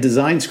 not like a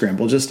design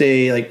scramble, just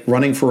a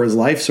running for his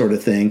life sort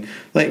of thing.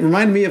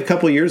 Reminded me of a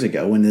couple of years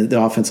ago when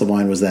the offensive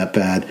line was that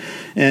bad.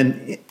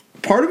 And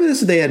part of it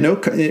is they had no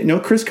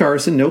Chris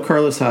Carson, no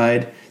Carlos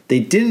Hyde. They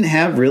didn't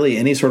have really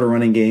any sort of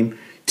running game.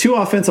 2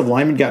 offensive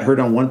linemen got hurt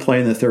on one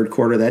play in the third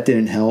quarter. That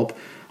didn't help.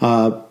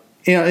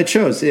 It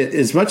shows.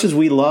 As much as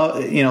we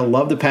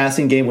love the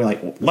passing game, we're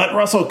like, let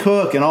Russell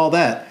cook and all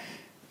that.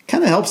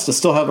 Kind of helps to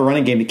still have a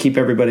running game to keep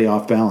everybody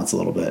off balance a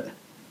little bit.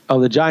 Oh,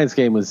 the Giants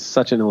game was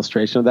such an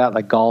illustration of that.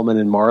 Like Gallman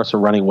and Morris are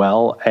running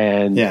well,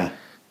 and it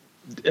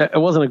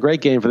wasn't a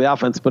great game for the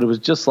offense, but it was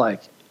just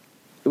like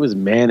it was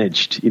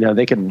managed.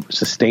 They could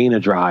sustain a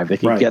drive. They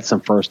could get some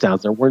first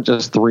downs. There weren't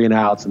just 3 and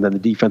outs, and then the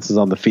defense is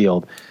on the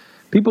field.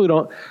 People who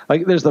don't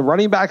there's the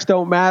running backs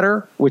don't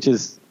matter, which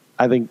is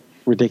I think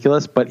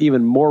ridiculous, but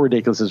even more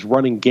ridiculous is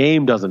running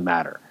game doesn't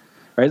matter,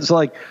 right?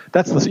 So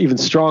that's the even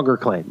stronger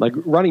claim.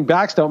 Running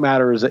backs don't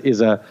matter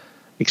is a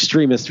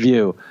extremist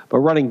view, but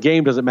running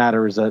game doesn't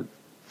matter is a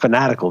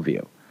fanatical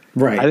view.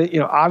 Right. I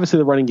think obviously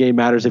the running game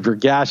matters. If you're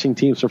gashing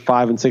teams for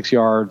 5 and 6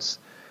 yards,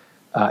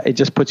 it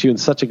just puts you in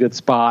such a good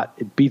spot.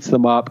 It beats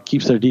them up,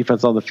 keeps their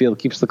defense on the field,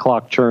 keeps the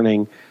clock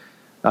churning,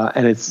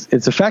 and it's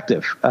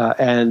effective.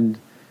 And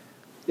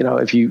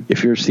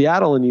if you're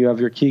Seattle and you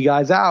have your key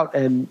guys out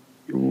and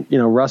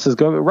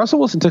Russell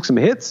Wilson took some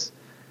hits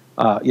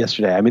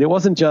yesterday. I mean, it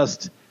wasn't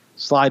just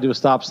slide to a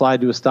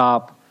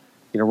stop,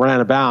 run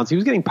out of bounds. He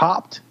was getting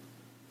popped,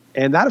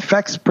 and that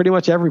affects pretty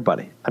much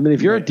everybody. I mean,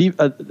 if you're a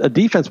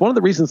defense, one of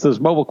the reasons those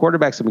mobile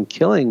quarterbacks have been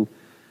killing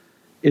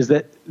is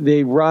that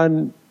they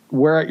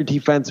wear out your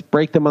defense,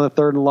 break them on the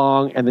 3rd and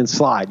long, and then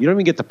slide. You don't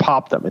even get to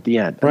pop them at the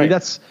end. Right. I mean,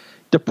 that's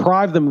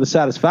deprive them of the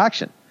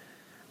satisfaction.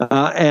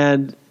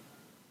 And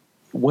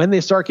when they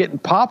start getting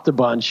popped a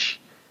bunch,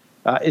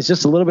 it's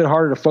just a little bit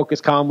harder to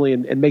focus calmly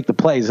and make the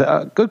plays.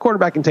 A good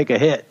quarterback can take a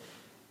hit,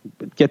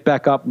 get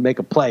back up and make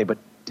a play, but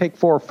take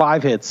 4 or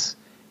 5 hits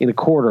in a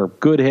quarter,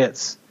 good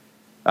hits.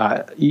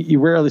 You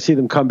rarely see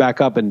them come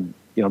back up and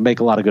make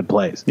a lot of good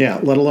plays. Yeah,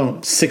 let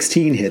alone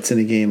 16 hits in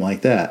a game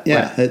like that.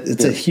 Yeah, right.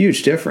 It's a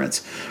huge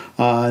difference.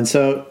 And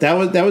so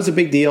that was a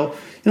big deal.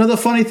 The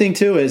funny thing,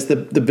 too, is the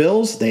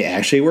Bills, they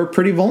actually were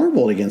pretty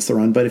vulnerable against the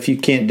run. But if you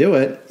can't do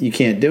it, you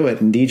can't do it.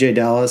 And DJ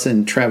Dallas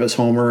and Travis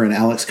Homer and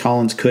Alex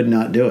Collins could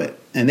not do it.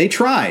 And they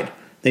tried.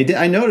 They did.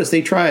 I noticed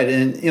they tried.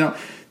 And,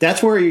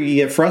 that's where you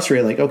get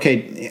frustrated. Like,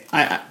 okay,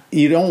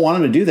 you don't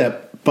want them to do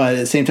that. But at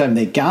the same time,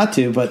 they got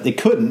to, but they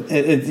couldn't.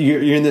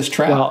 You're in this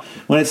trap. Well,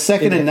 when it's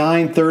 2nd and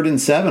 9, 3rd and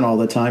 7 all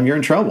the time, you're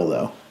in trouble,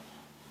 though.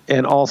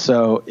 And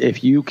also,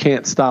 if you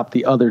can't stop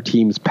the other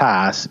team's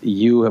pass,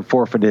 you have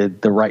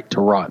forfeited the right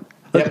to run.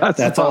 Yep,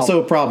 that's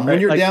also a problem.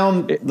 When you're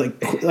down,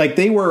 like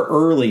they were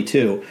early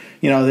too.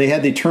 They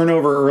had the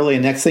turnover early,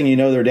 and next thing you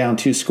know, they're down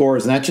 2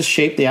 scores, and that just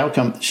shaped the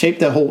outcome, shaped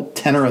the whole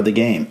tenor of the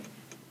game.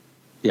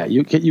 Yeah,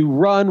 you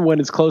run when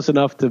it's close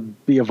enough to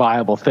be a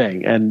viable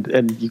thing,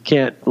 and you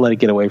can't let it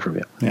get away from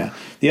you. Yeah.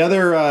 The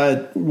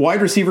other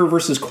wide receiver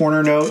versus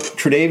corner note: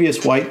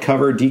 Tre'Davious White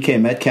covered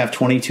DK Metcalf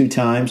 22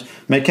 times.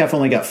 Metcalf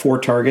only got 4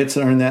 targets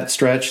during that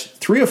stretch,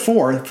 3 of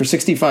 4 for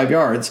 65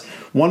 yards.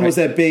 One was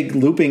that big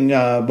looping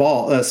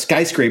ball,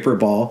 skyscraper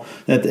ball,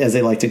 as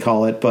they like to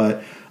call it.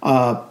 But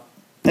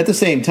at the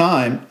same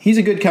time, he's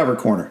a good cover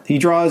corner. He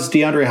draws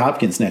DeAndre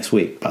Hopkins next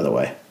week, by the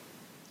way.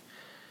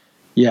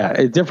 Yeah,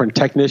 a different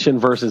technician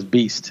versus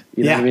beast.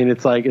 You know what I mean?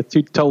 It's like it's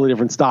 2 totally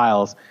different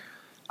styles.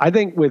 I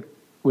think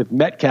with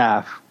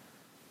Metcalf,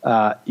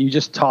 you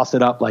just toss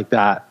it up like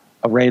that,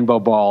 a rainbow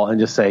ball, and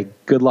just say,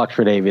 good luck,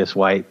 Tre'Davious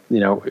White.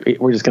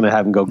 We're just going to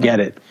have him go get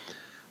it.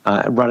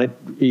 Run it.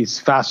 He's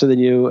faster than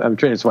you. I mean,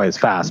 Tre'Davious White is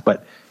fast,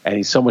 and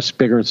he's so much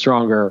bigger and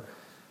stronger.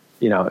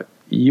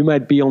 You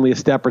might be only a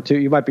step or two.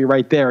 You might be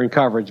right there in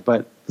coverage,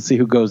 but let's see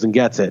who goes and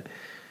gets it.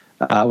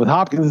 With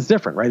Hopkins, it's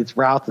different, right? It's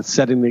routes, it's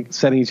setting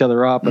each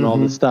other up, and all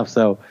this stuff.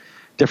 So,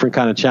 different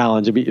kind of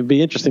challenge. It'd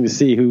be interesting to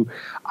see who.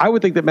 I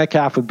would think that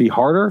Metcalf would be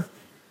harder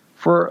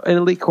for an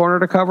elite corner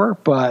to cover,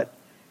 but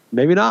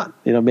maybe not.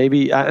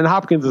 Maybe. And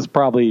Hopkins is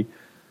probably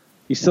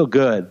he's still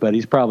good, but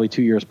he's probably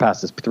 3 years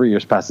past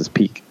his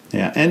peak.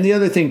 Yeah, and the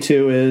other thing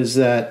too is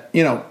that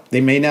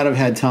they may not have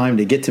had time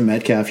to get to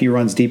Metcalf. He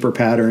runs deeper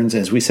patterns,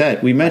 as we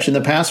said. We mentioned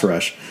the pass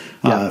rush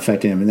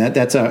affecting him, and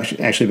that's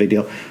actually a big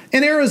deal.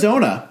 In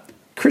Arizona,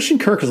 Christian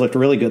Kirk has looked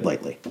really good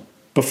lately.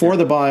 Before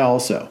the bye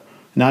also,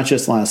 not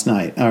just last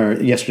night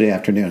or yesterday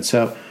afternoon.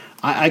 So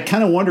I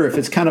kind of wonder if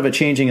it's kind of a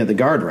changing of the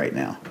guard right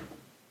now.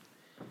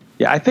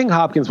 Yeah, I think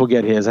Hopkins will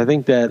get his. I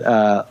think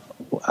that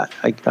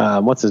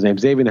what's his name?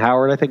 Xavier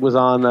Howard, I think, was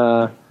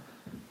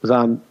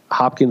on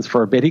Hopkins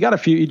for a bit. He got a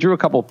few. He drew a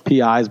couple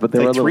PIs, but they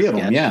were a little 3 of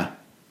them, yeah.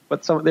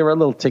 But they were a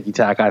little ticky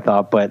tack, I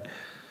thought. But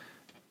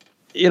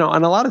and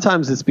a lot of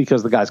times it's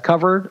because the guy's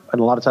covered,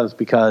 and a lot of times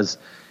because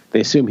they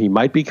assume he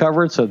might be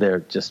covered, so they're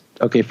just,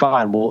 okay,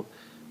 fine, we'll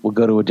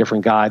go to a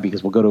different guy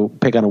because we'll go to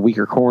pick on a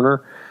weaker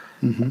corner.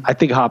 Mm-hmm. I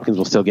think Hopkins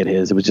will still get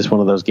his. It was just one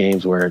of those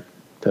games where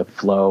the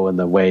flow and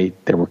the way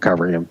they were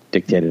covering him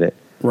dictated it.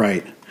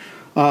 Right.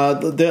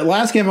 The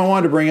last game I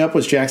wanted to bring up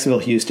was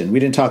Jacksonville-Houston. We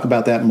didn't talk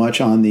about that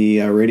much on the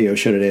radio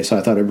show today, so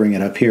I thought I'd bring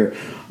it up here.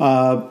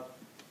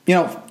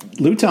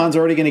 Luton's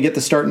already going to get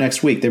the start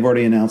next week. They've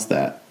already announced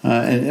that.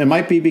 And it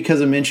might be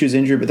because of Minshew's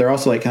injury, but they're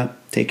also like,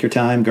 take your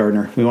time,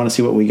 Gardner. We want to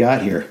see what we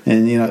got here.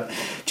 And,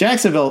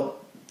 Jacksonville,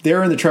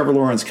 they're in the Trevor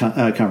Lawrence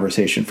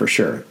conversation for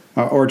sure,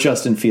 or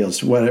Justin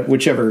Fields,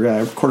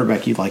 whichever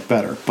quarterback you'd like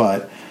better.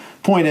 But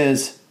point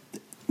is,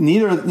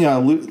 neither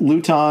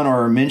Luton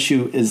or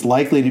Minshew is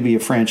likely to be a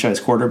franchise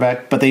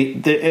quarterback, but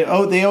they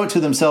owe it to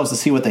themselves to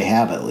see what they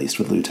have at least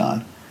with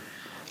Luton.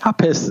 How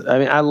pissed. I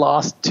mean, I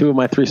lost 2 of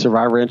my 3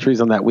 Survivor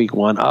entries on that week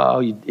 1. Oh,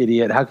 you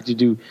idiot. How could you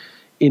do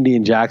Indy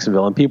and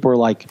Jacksonville? And people were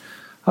like,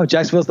 oh,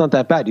 Jacksonville's not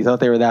that bad. You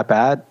thought they were that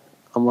bad?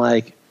 I'm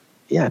like,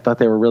 yeah, I thought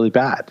they were really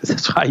bad.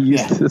 That's why I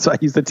used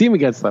the team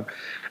against them.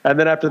 And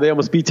then after they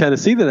almost beat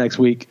Tennessee the next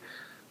week, it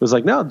was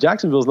like, no,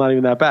 Jacksonville's not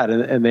even that bad.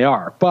 And they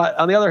are. But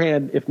on the other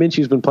hand, if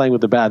Minshew's been playing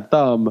with a bad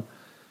thumb,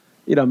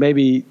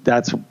 maybe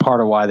that's part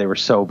of why they were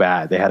so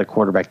bad. They had a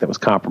quarterback that was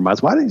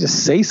compromised. Why didn't you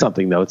just say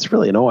something, though? It's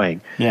really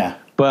annoying. Yeah.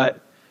 But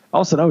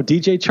also, no,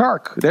 DJ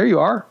Chark. There you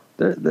are.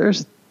 There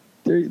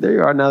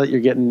you are. Now that you're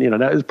getting,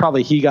 now it's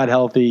probably he got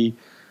healthy.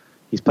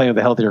 He's playing with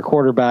a healthier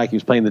quarterback. He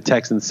was playing the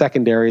Texans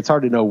secondary. It's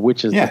hard to know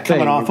which is the thing.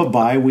 Coming off a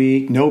bye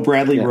week, no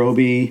Bradley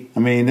Roby. I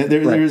mean,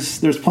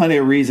 there's plenty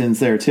of reasons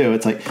there too.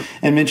 It's like,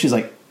 and Minshew's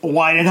like,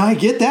 why did I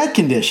get that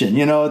condition?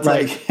 It's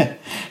like.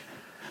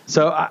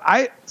 So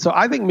I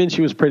think Minshew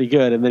was pretty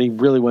good, and then he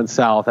really went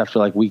south after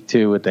like week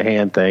 2 with the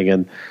hand thing,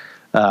 and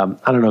I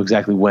don't know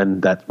exactly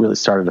when that really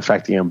started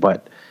affecting him,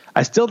 but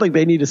I still think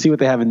they need to see what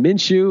they have in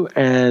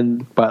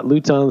Minshew, but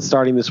Luton's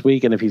starting this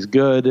week, and if he's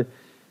good,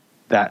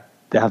 that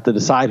they have to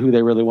decide who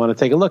they really want to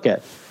take a look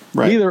at.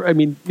 Right.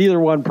 Neither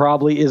one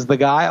probably is the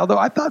guy, although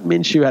I thought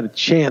Minshew had a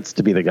chance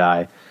to be the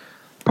guy.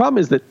 The problem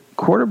is that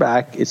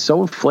quarterback is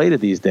so inflated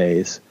these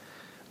days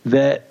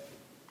that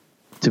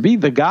to be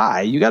the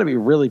guy, you got to be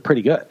really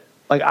pretty good.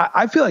 Like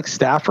I feel like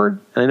Stafford,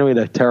 and I know he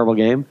had a terrible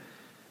game,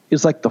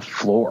 is like the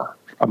floor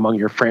among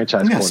your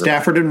franchise quarterbacks.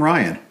 Stafford and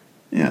Ryan.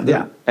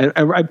 Yeah.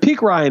 And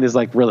peak Ryan is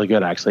like really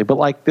good actually, but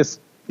like this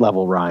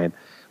level Ryan.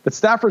 But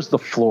Stafford's the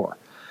floor.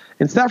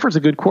 And Stafford's a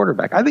good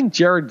quarterback. I think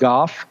Jared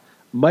Goff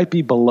might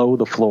be below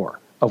the floor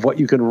of what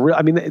you can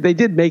I mean, they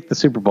did make the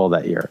Super Bowl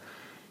that year.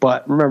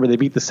 But remember, they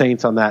beat the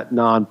Saints on that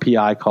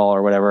non-PI call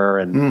or whatever.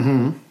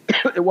 And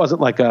it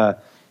wasn't like it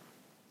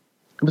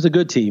was a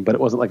good team, but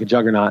it wasn't like a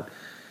juggernaut.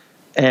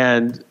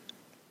 And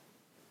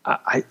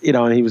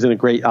and he was in a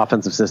great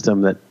offensive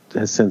system that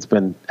has since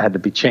had to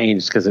be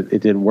changed because it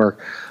didn't work.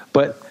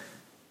 But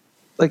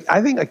like,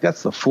 I think like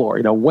that's the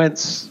floor.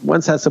 Wentz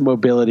has some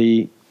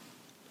mobility.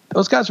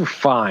 Those guys are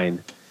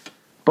fine.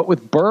 But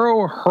with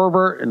Burrow,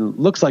 Herbert, and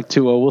looks like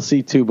Tua, we'll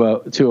see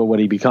Tua what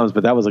he becomes.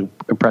 But that was an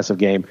impressive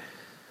game.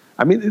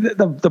 I mean,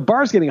 the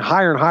bar's getting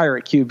higher and higher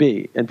at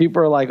QB, and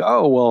people are like,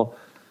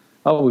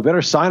 we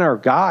better sign our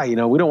guy.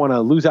 We don't want to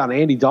lose out on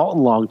Andy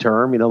Dalton long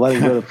term. Let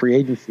him go to free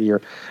agency,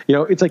 or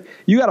it's like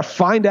you got to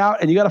find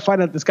out, and you got to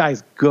find out this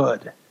guy's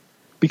good,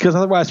 because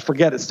otherwise,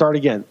 forget it. Start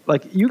again.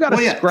 Like you got to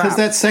scrap. Because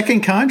that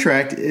second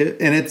contract,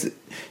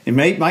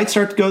 it might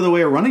start to go the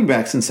way of running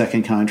backs in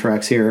second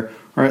contracts here,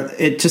 or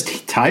it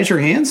just ties your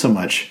hands so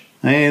much.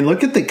 I mean,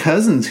 look at the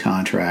Cousins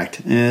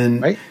contract,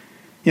 and right.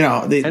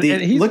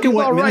 Look at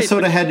what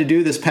Minnesota had to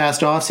do this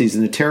past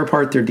offseason to tear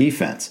apart their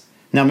defense.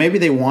 Now, maybe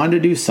they wanted to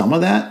do some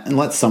of that and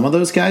let some of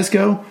those guys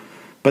go,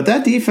 but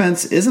that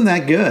defense isn't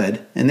that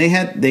good, and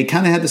they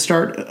kind of had to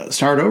start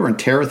over and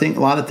tear a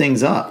lot of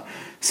things up.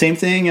 Same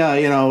thing,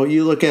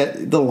 you look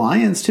at the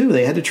Lions too.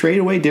 They had to trade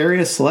away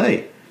Darius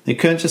Slay. They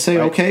couldn't just say,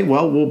 okay,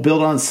 well, we'll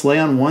build on Slay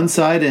on one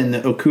side and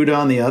Okudah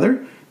on the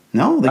other.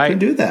 No, they couldn't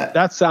do that.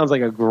 That sounds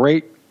like a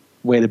great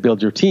way to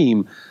build your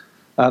team.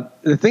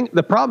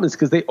 The problem is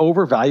because they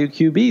overvalue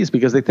QBs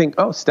because they think,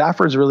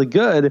 Stafford's really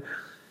good.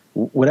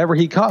 Whatever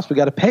he costs, we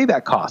got to pay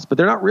that cost. But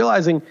they're not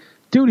realizing,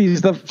 dude,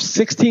 he's the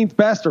 16th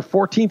best or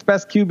 14th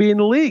best QB in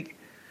the league.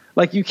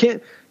 Like you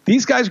can't.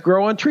 These guys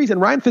grow on trees,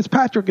 and Ryan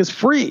Fitzpatrick is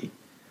free.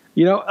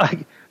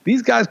 Like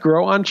these guys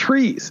grow on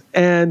trees.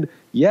 And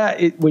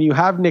when you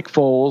have Nick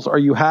Foles or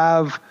you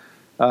have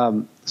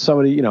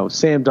somebody,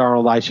 Sam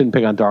Darnold, I shouldn't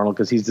pick on Darnold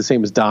because he's the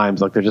same as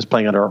Dimes. Like they're just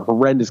playing under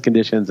horrendous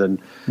conditions, and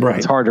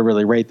it's hard to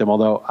really rate them.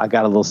 Although I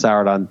got a little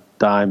soured on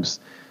Dimes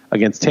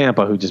against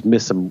Tampa, who just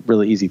missed some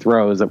really easy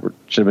throws that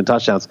should have been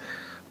touchdowns.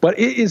 But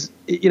it is,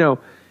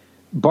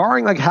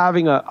 barring like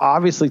having a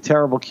obviously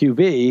terrible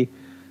QB,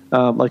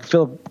 like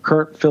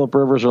Phillip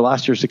Rivers or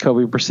last year's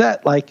Jacoby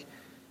Brissett, like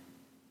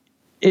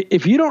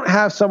if you don't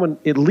have someone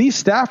at least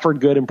Stafford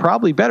good and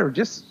probably better,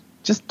 just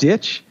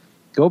ditch,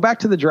 go back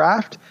to the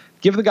draft,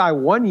 give the guy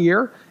 1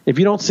 year. If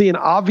you don't see an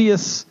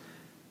obvious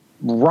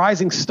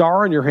rising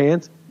star in your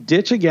hands,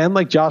 ditch again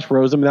like Josh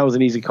Rosen. That was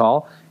an easy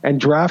call. And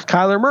draft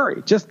Kyler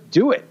Murray. Just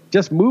do it.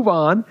 Just move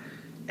on.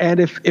 And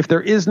if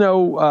there is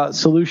no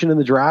solution in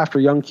the draft or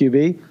young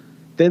QB,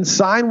 then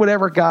sign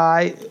whatever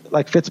guy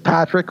like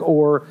Fitzpatrick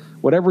or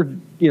whatever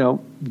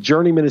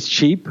journeyman is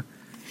cheap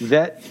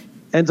that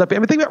ends up. I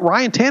mean, think about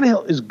Ryan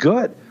Tannehill is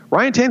good.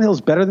 Ryan Tannehill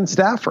is better than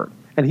Stafford,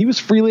 and he was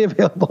freely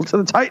available to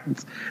the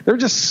Titans. There are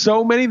just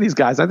so many of these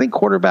guys. I think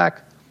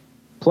quarterback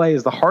play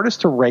is the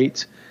hardest to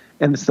rate,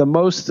 and it's the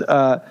most.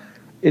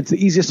 It's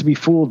the easiest to be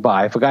fooled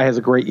by if a guy has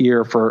a great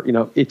year for,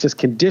 it's just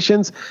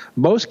conditions.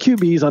 Most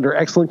QBs under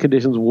excellent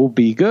conditions will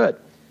be good.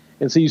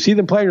 And so you see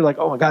them play and you're like,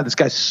 oh my God, this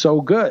guy's so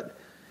good.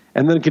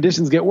 And then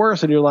conditions get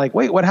worse and you're like,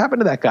 wait, what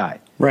happened to that guy?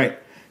 Right.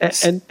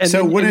 And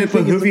so wouldn't it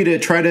behoove you to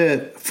try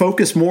to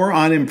focus more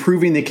on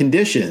improving the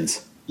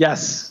conditions?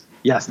 Yes,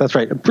 that's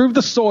right. Improve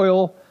the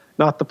soil,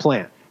 not the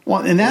plant.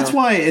 Well, and that's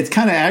why it's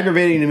kind of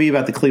aggravating to me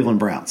about the Cleveland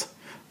Browns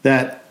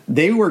that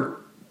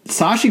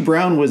Sashi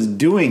Brown was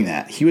doing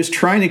that. He was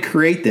trying to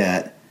create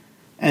that.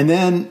 And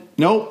then,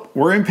 nope,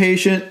 we're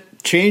impatient.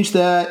 Change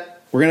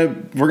that. We're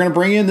gonna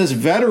bring in this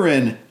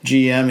veteran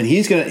GM, and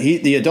he's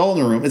the adult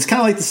in the room. It's kind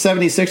of like the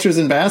 76ers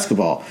in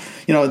basketball.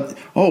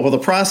 The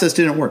process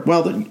didn't work.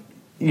 Well,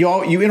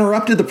 you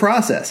interrupted the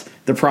process.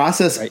 The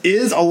process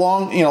is a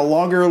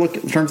longer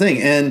term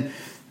thing. And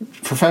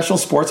professional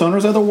sports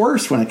owners are the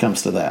worst when it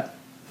comes to that.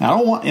 I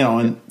don't want,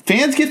 and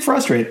fans get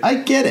frustrated. I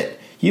get it.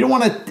 You don't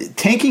want to.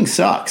 Tanking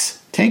sucks.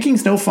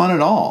 Tanking's no fun at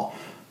all.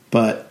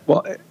 But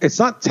it's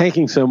not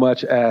tanking so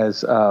much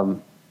as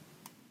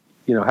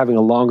having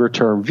a longer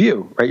term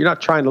view, right? You're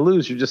not trying to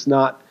lose. You're just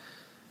not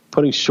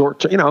putting short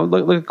term.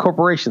 Look at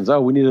corporations.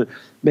 Oh, we need to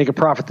make a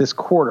profit this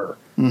quarter,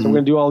 so we're going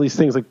to do all these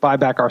things like buy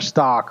back our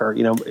stock, or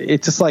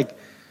it's just like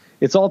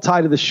it's all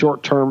tied to the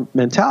short term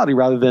mentality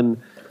rather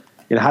than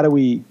how do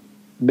we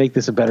make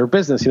this a better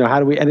business? How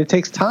do we? And it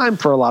takes time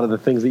for a lot of the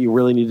things that you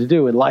really need to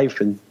do in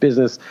life and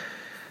business,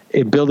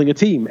 in building a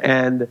team.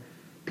 And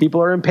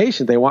people are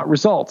impatient. They want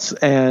results.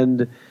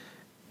 And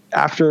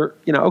after,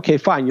 okay,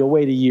 fine, you'll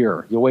wait a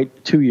year. You'll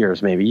wait 2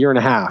 years, maybe, year and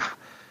a half.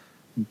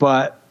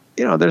 But,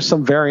 there's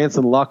some variance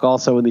and luck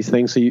also in these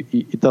things. So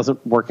it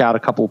doesn't work out a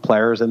couple of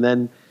players. And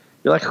then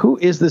you're like, who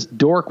is this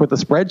dork with a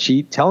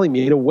spreadsheet telling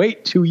me to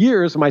wait 2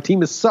 years? My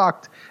team has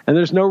sucked and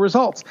there's no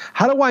results.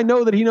 How do I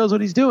know that he knows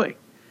what he's doing?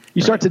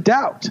 You start to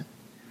doubt.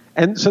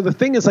 And so the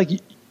thing is, like,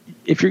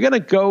 if you're going to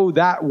go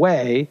that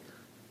way,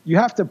 you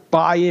have to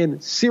buy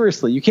in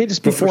seriously. You can't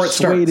just be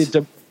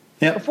persuaded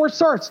before it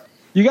starts.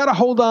 You got to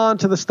hold on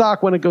to the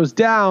stock when it goes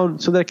down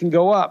so that it can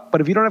go up. But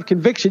if you don't have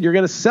conviction, you're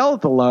going to sell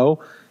at the low,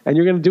 and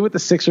you're going to do what the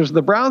Sixers or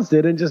the Browns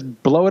did and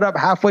just blow it up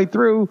halfway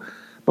through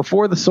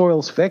before the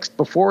soil's fixed,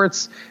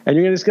 and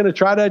you're just going to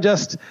try to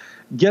just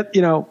get,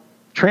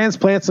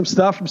 transplant some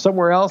stuff from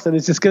somewhere else, and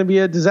it's just going to be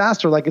a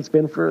disaster like it's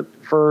been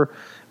for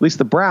at least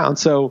the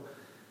Browns. So,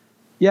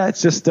 yeah,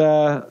 it's just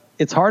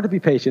it's hard to be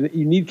patient.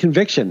 You need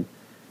conviction.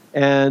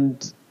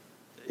 And,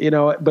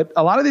 but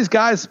a lot of these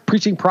guys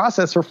preaching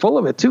process are full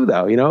of it too,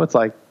 though. It's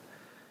like,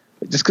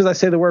 just because I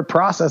say the word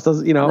process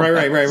doesn't,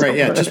 Right.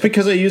 Yeah. Just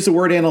because I use the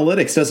word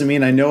analytics doesn't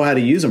mean I know how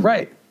to use them.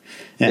 Right.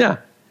 Yeah.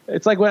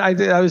 It's like when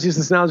I was using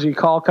this analogy, you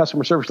call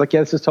customer service, like,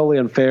 yeah, this is totally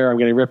unfair. I'm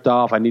getting ripped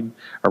off. I need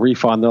a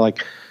refund. They're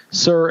like,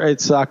 sir,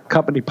 it's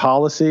company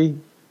policy.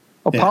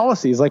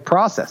 Policy is like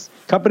process.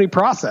 Company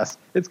process.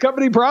 It's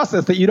company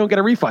process that you don't get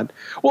a refund.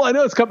 Well, I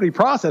know it's company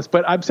process,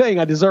 but I'm saying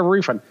I deserve a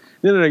refund.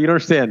 No, you don't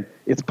understand.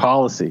 It's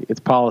policy. It's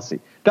policy.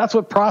 That's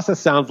what process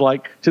sounds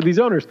like to these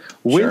owners.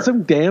 Win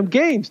some damn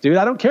games, dude.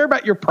 I don't care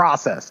about your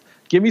process.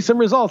 Give me some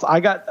results. I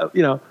got,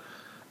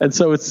 and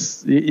so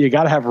it's, you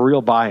got to have a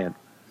real buy-in.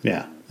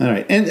 Yeah. All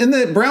right. And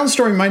the Browns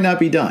story might not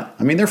be done.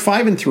 I mean, they're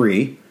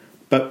 5-3,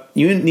 but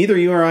neither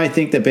you or I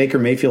think that Baker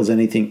Mayfield's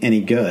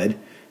any good,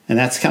 and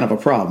that's kind of a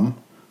problem.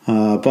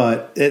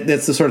 But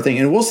that's the sort of thing.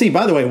 And we'll see,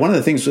 by the way, one of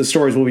the things, the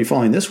stories we'll be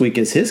following this week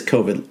is his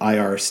COVID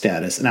IR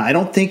status. Now, I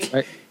don't think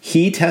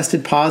he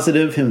tested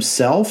positive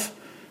himself.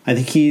 I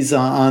think he's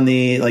on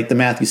the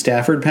Matthew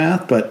Stafford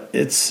path, but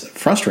it's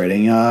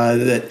frustrating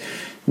that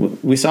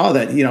we saw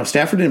that,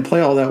 Stafford didn't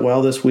play all that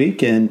well this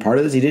week, and part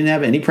of it is he didn't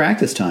have any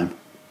practice time.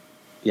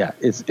 Yeah,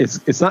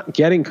 it's not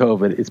getting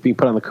COVID. It's being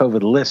put on the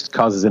COVID list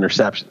causes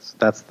interceptions.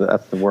 That's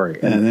the worry.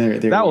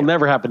 And that will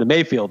never happen to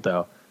Mayfield,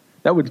 though.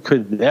 That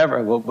could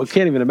never. Well, we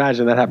can't even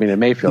imagine that happening to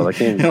Mayfield. I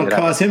can't. It'll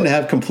cause him to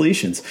have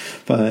completions,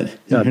 but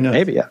who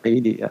knows?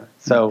 Maybe.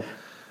 So,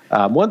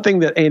 one thing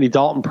that Andy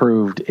Dalton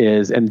proved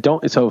is,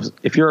 so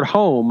if you're at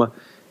home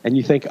and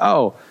you think,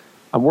 oh,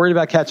 I'm worried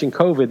about catching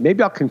COVID,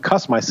 maybe I'll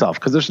concuss myself,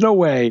 because there's no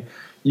way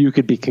you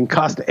could be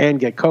concussed and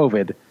get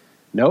COVID.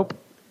 Nope.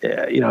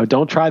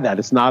 Don't try that.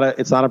 It's not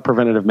a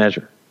preventative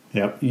measure.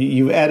 Yep.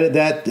 You added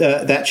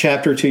that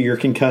chapter to your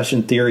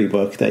concussion theory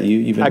book that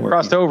you've been working. I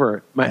crossed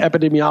over. My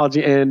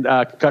epidemiology and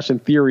concussion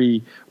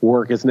theory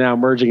work is now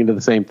merging into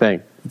the same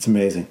thing. It's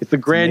amazing. It's the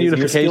grand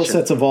unification. Your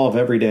skill sets evolve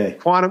every day.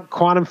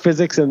 Quantum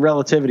physics and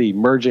relativity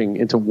merging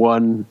into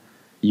one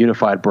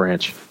unified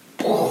branch.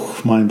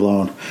 Mind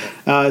blown.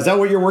 Is that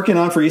what you're working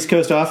on for East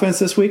Coast offense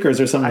this week, or is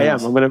there something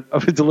else? I'm going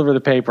to deliver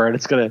the paper, and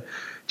it's going to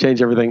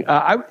change everything.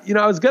 I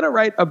was going to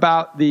write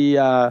about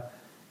I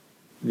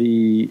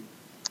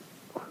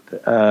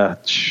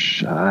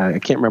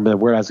can't remember the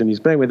word I was going to use,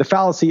 but anyway, the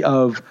fallacy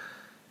of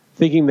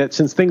thinking that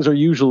since things are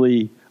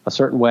usually a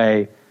certain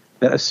way,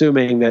 that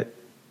assuming that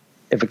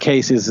if a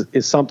case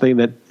is something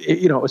that,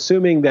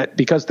 assuming that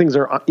because things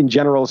are in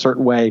general a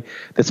certain way,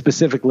 that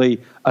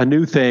specifically a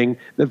new thing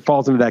that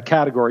falls into that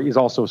category is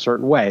also a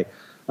certain way.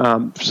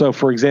 So,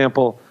 for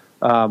example,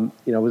 it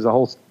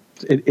was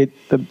the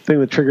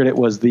thing that triggered it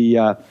was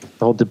the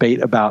whole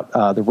debate about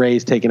the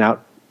Rays taking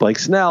out Blake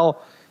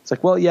Snell. It's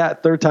like, well, yeah,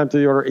 third time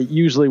through the order, it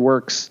usually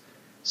works,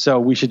 so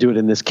we should do it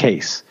in this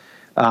case.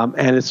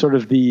 And it's sort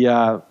of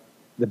the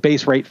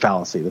base rate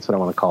fallacy. That's what I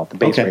want to call it, the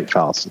base rate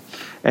fallacy.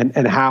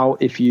 And how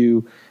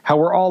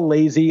we're all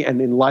lazy,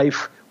 and in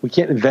life we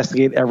can't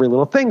investigate every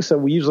little thing, so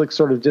we usually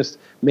sort of just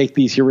make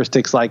these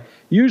heuristics like,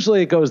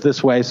 usually it goes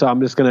this way, so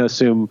I'm just going to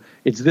assume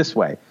it's this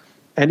way.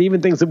 And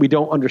even things that we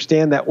don't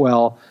understand that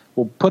well,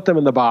 we'll put them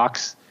in the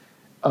box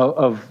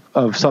of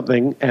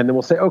something, and then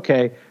we'll say,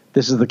 okay,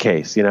 this is the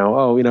case.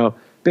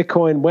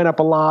 Bitcoin went up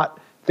a lot.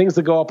 Things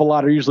that go up a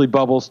lot are usually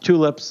bubbles.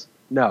 Tulips,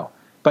 no.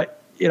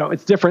 But,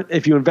 it's different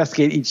if you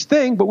investigate each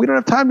thing, but we don't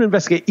have time to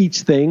investigate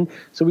each thing.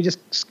 So we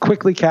just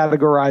quickly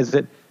categorize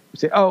it. We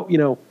say,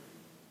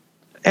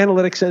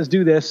 analytics says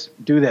do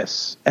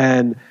this.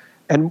 And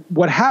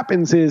what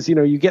happens is,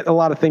 you get a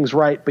lot of things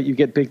right, but you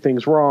get big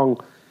things wrong.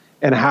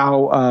 And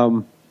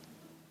how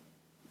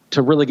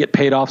to really get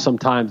paid off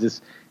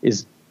sometimes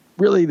is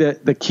really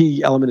the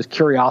key element is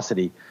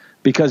curiosity.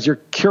 Because your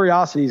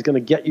curiosity is going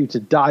to get you to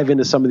dive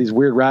into some of these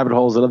weird rabbit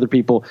holes that other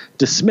people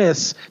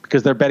dismiss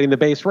because they're betting the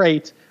base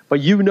rate,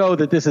 but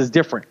that this is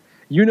different.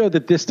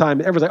 That this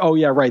time, everyone's like, oh,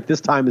 yeah, right, this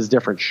time is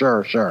different.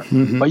 Sure.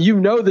 Mm-hmm. But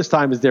this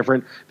time is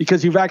different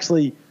because you've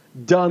actually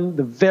done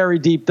the very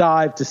deep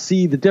dive to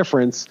see the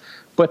difference,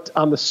 but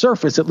on the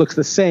surface, it looks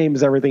the same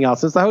as everything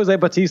else. It's the Jose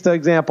Bautista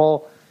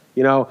example.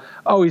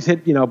 He's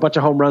hit, a bunch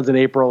of home runs in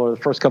April or the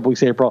first couple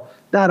weeks of April.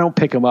 Don't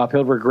pick him up.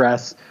 He'll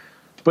regress.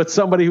 But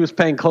somebody who was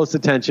paying close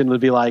attention would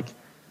be like,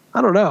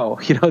 I don't know,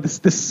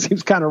 this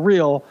seems kind of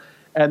real.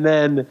 And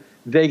then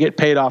they get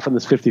paid off in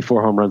this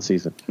 54 home run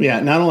season. Yeah,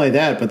 not only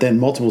that, but then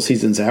multiple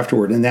seasons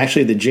afterward. And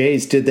actually the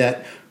Jays did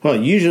that. Well,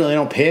 usually they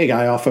don't pay a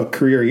guy off a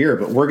career year,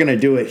 but we're going to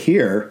do it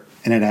here.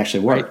 And it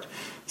actually worked. Right.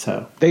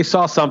 So they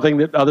saw something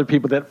that other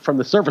people that from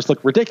the surface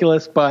looked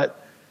ridiculous,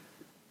 but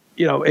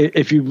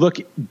if you look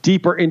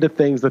deeper into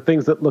things, the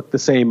things that look the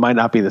same might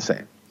not be the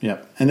same. Yeah,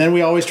 and then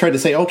we always try to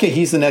say, okay,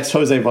 he's the next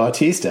Jose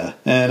Bautista,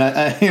 and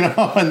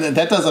and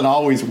that doesn't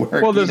always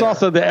work. Well, there's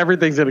also the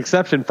everything's an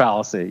exception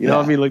fallacy. You know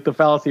what I mean? Like the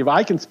fallacy of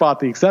I can spot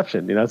the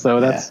exception.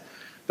 So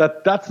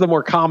that's the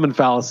more common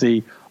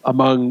fallacy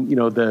among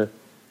the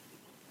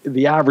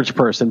average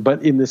person.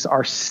 But in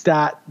our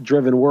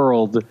stat-driven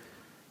world,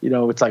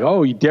 it's like,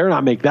 oh, you dare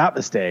not make that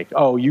mistake.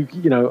 Oh,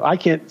 I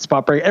can't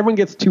spot break. Everyone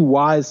gets too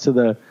wise to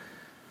the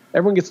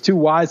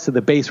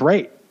base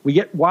rate. We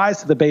get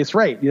wise to the base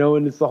rate,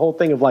 and it's the whole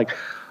thing of like,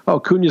 oh,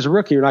 Cunha's a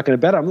rookie, you're not going to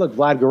bet him. Look,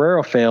 Vlad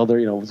Guerrero failed,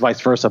 or vice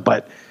versa.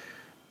 But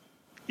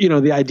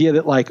the idea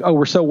that like, oh,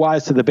 we're so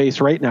wise to the base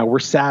rate now, we're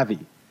savvy.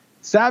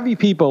 Savvy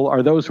people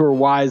are those who are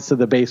wise to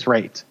the base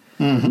rate.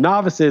 Mm-hmm.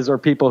 Novices are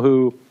people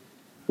who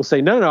will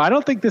say, no, I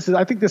don't think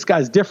I think this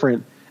guy's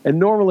different. And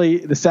normally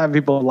the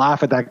savvy people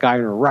laugh at that guy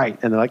and are right,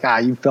 and they're like,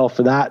 you fell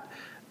for that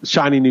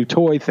shiny new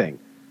toy thing.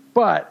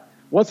 But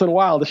once in a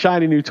while, the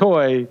shiny new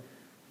toy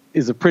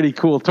is a pretty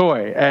cool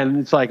toy. And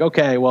it's like,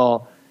 okay,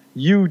 well,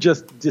 you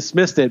just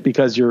dismissed it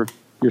because you're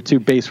too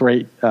base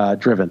rate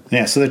driven.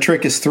 Yeah. So the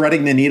trick is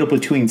threading the needle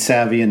between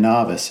savvy and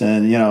novice,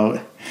 and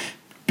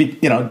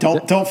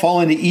don't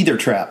fall into either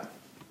trap.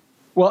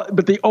 Well,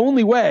 but the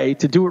only way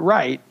to do it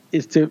right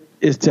is to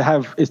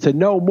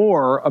know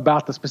more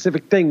about the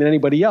specific thing than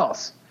anybody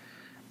else,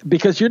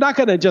 because you're not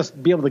going to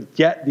just be able to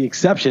get the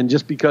exception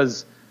just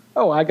because,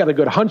 oh, I got a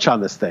good hunch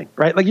on this thing,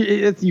 right? Like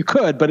you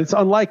could, but it's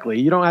unlikely.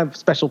 You don't have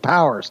special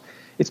powers.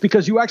 It's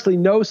because you actually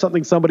know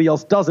something somebody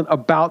else doesn't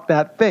about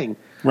that thing.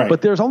 Right.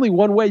 But there's only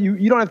one way.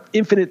 You don't have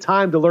infinite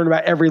time to learn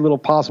about every little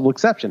possible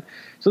exception.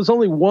 So there's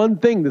only one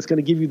thing that's going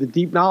to give you the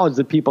deep knowledge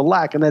that people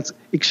lack, and that's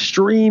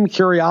extreme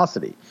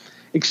curiosity,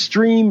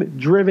 extreme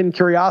driven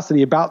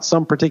curiosity about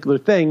some particular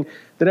thing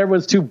that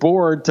everyone's too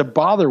bored to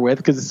bother with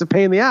because it's a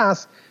pain in the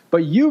ass.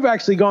 But you've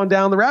actually gone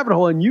down the rabbit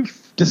hole and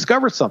you've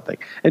discovered something,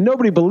 and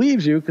nobody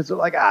believes you because they're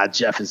like,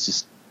 Jeff is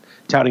just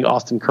touting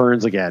Austin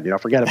Kearns again.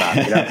 Forget about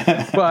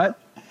it.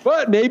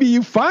 But maybe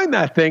you find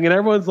that thing and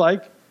everyone's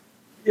like,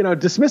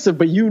 dismissive,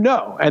 but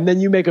and then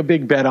you make a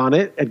big bet on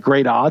it at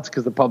great odds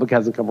because the public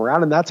hasn't come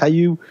around, and that's how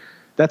you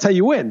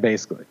win,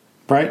 basically.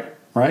 Right.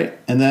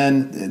 And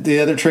then the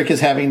other trick is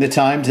having the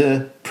time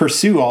to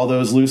pursue all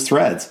those loose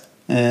threads,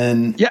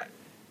 and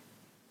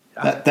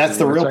that's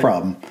the real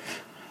problem.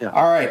 Yeah.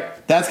 All right,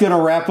 that's going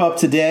to wrap up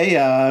today.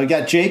 We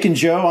got Jake and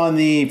Joe on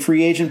the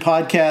Free Agent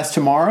Podcast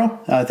tomorrow.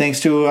 Thanks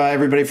to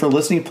everybody for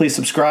listening. Please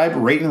subscribe,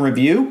 rate and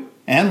review,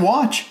 and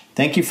watch.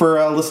 Thank you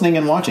for listening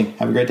and watching.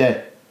 Have a great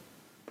day.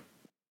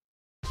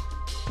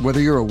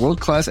 Whether you're a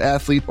world-class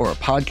athlete or a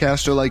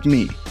podcaster like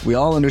me, we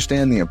all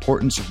understand the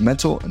importance of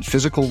mental and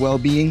physical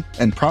well-being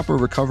and proper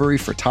recovery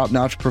for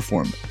top-notch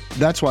performance.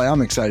 That's why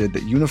I'm excited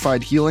that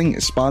Unified Healing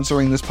is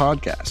sponsoring this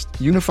podcast.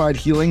 Unified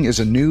Healing is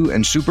a new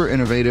and super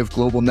innovative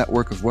global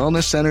network of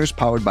wellness centers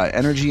powered by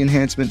Energy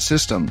Enhancement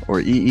System,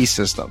 or EE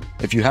System.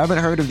 If you haven't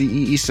heard of the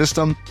EE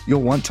System,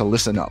 you'll want to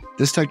listen up.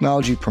 This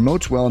technology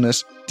promotes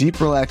wellness, deep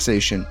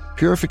relaxation,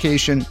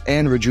 purification,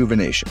 and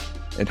rejuvenation.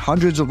 At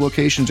hundreds of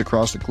locations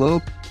across the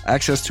globe,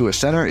 access to a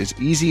center is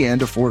easy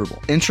and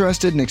affordable.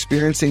 Interested in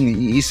experiencing the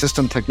EE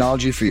System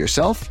technology for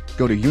yourself?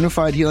 Go to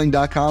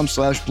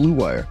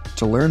unifydhealing.com/bluewire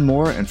to learn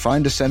more and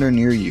find a center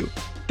near you.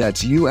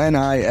 That's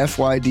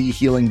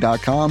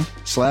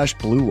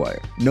unifydhealing.com/bluewire.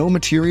 No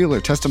material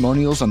or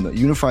testimonials on the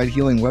Unified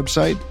Healing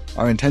website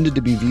are intended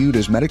to be viewed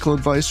as medical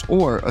advice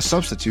or a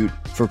substitute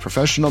for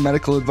professional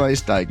medical advice,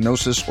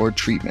 diagnosis, or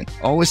treatment.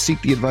 Always seek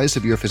the advice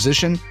of your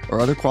physician or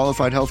other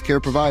qualified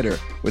healthcare provider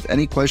with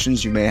any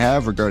questions you may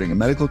have regarding a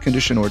medical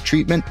condition or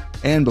treatment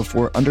and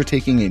before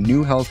undertaking a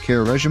new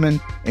healthcare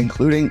regimen,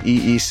 including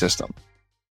EE System.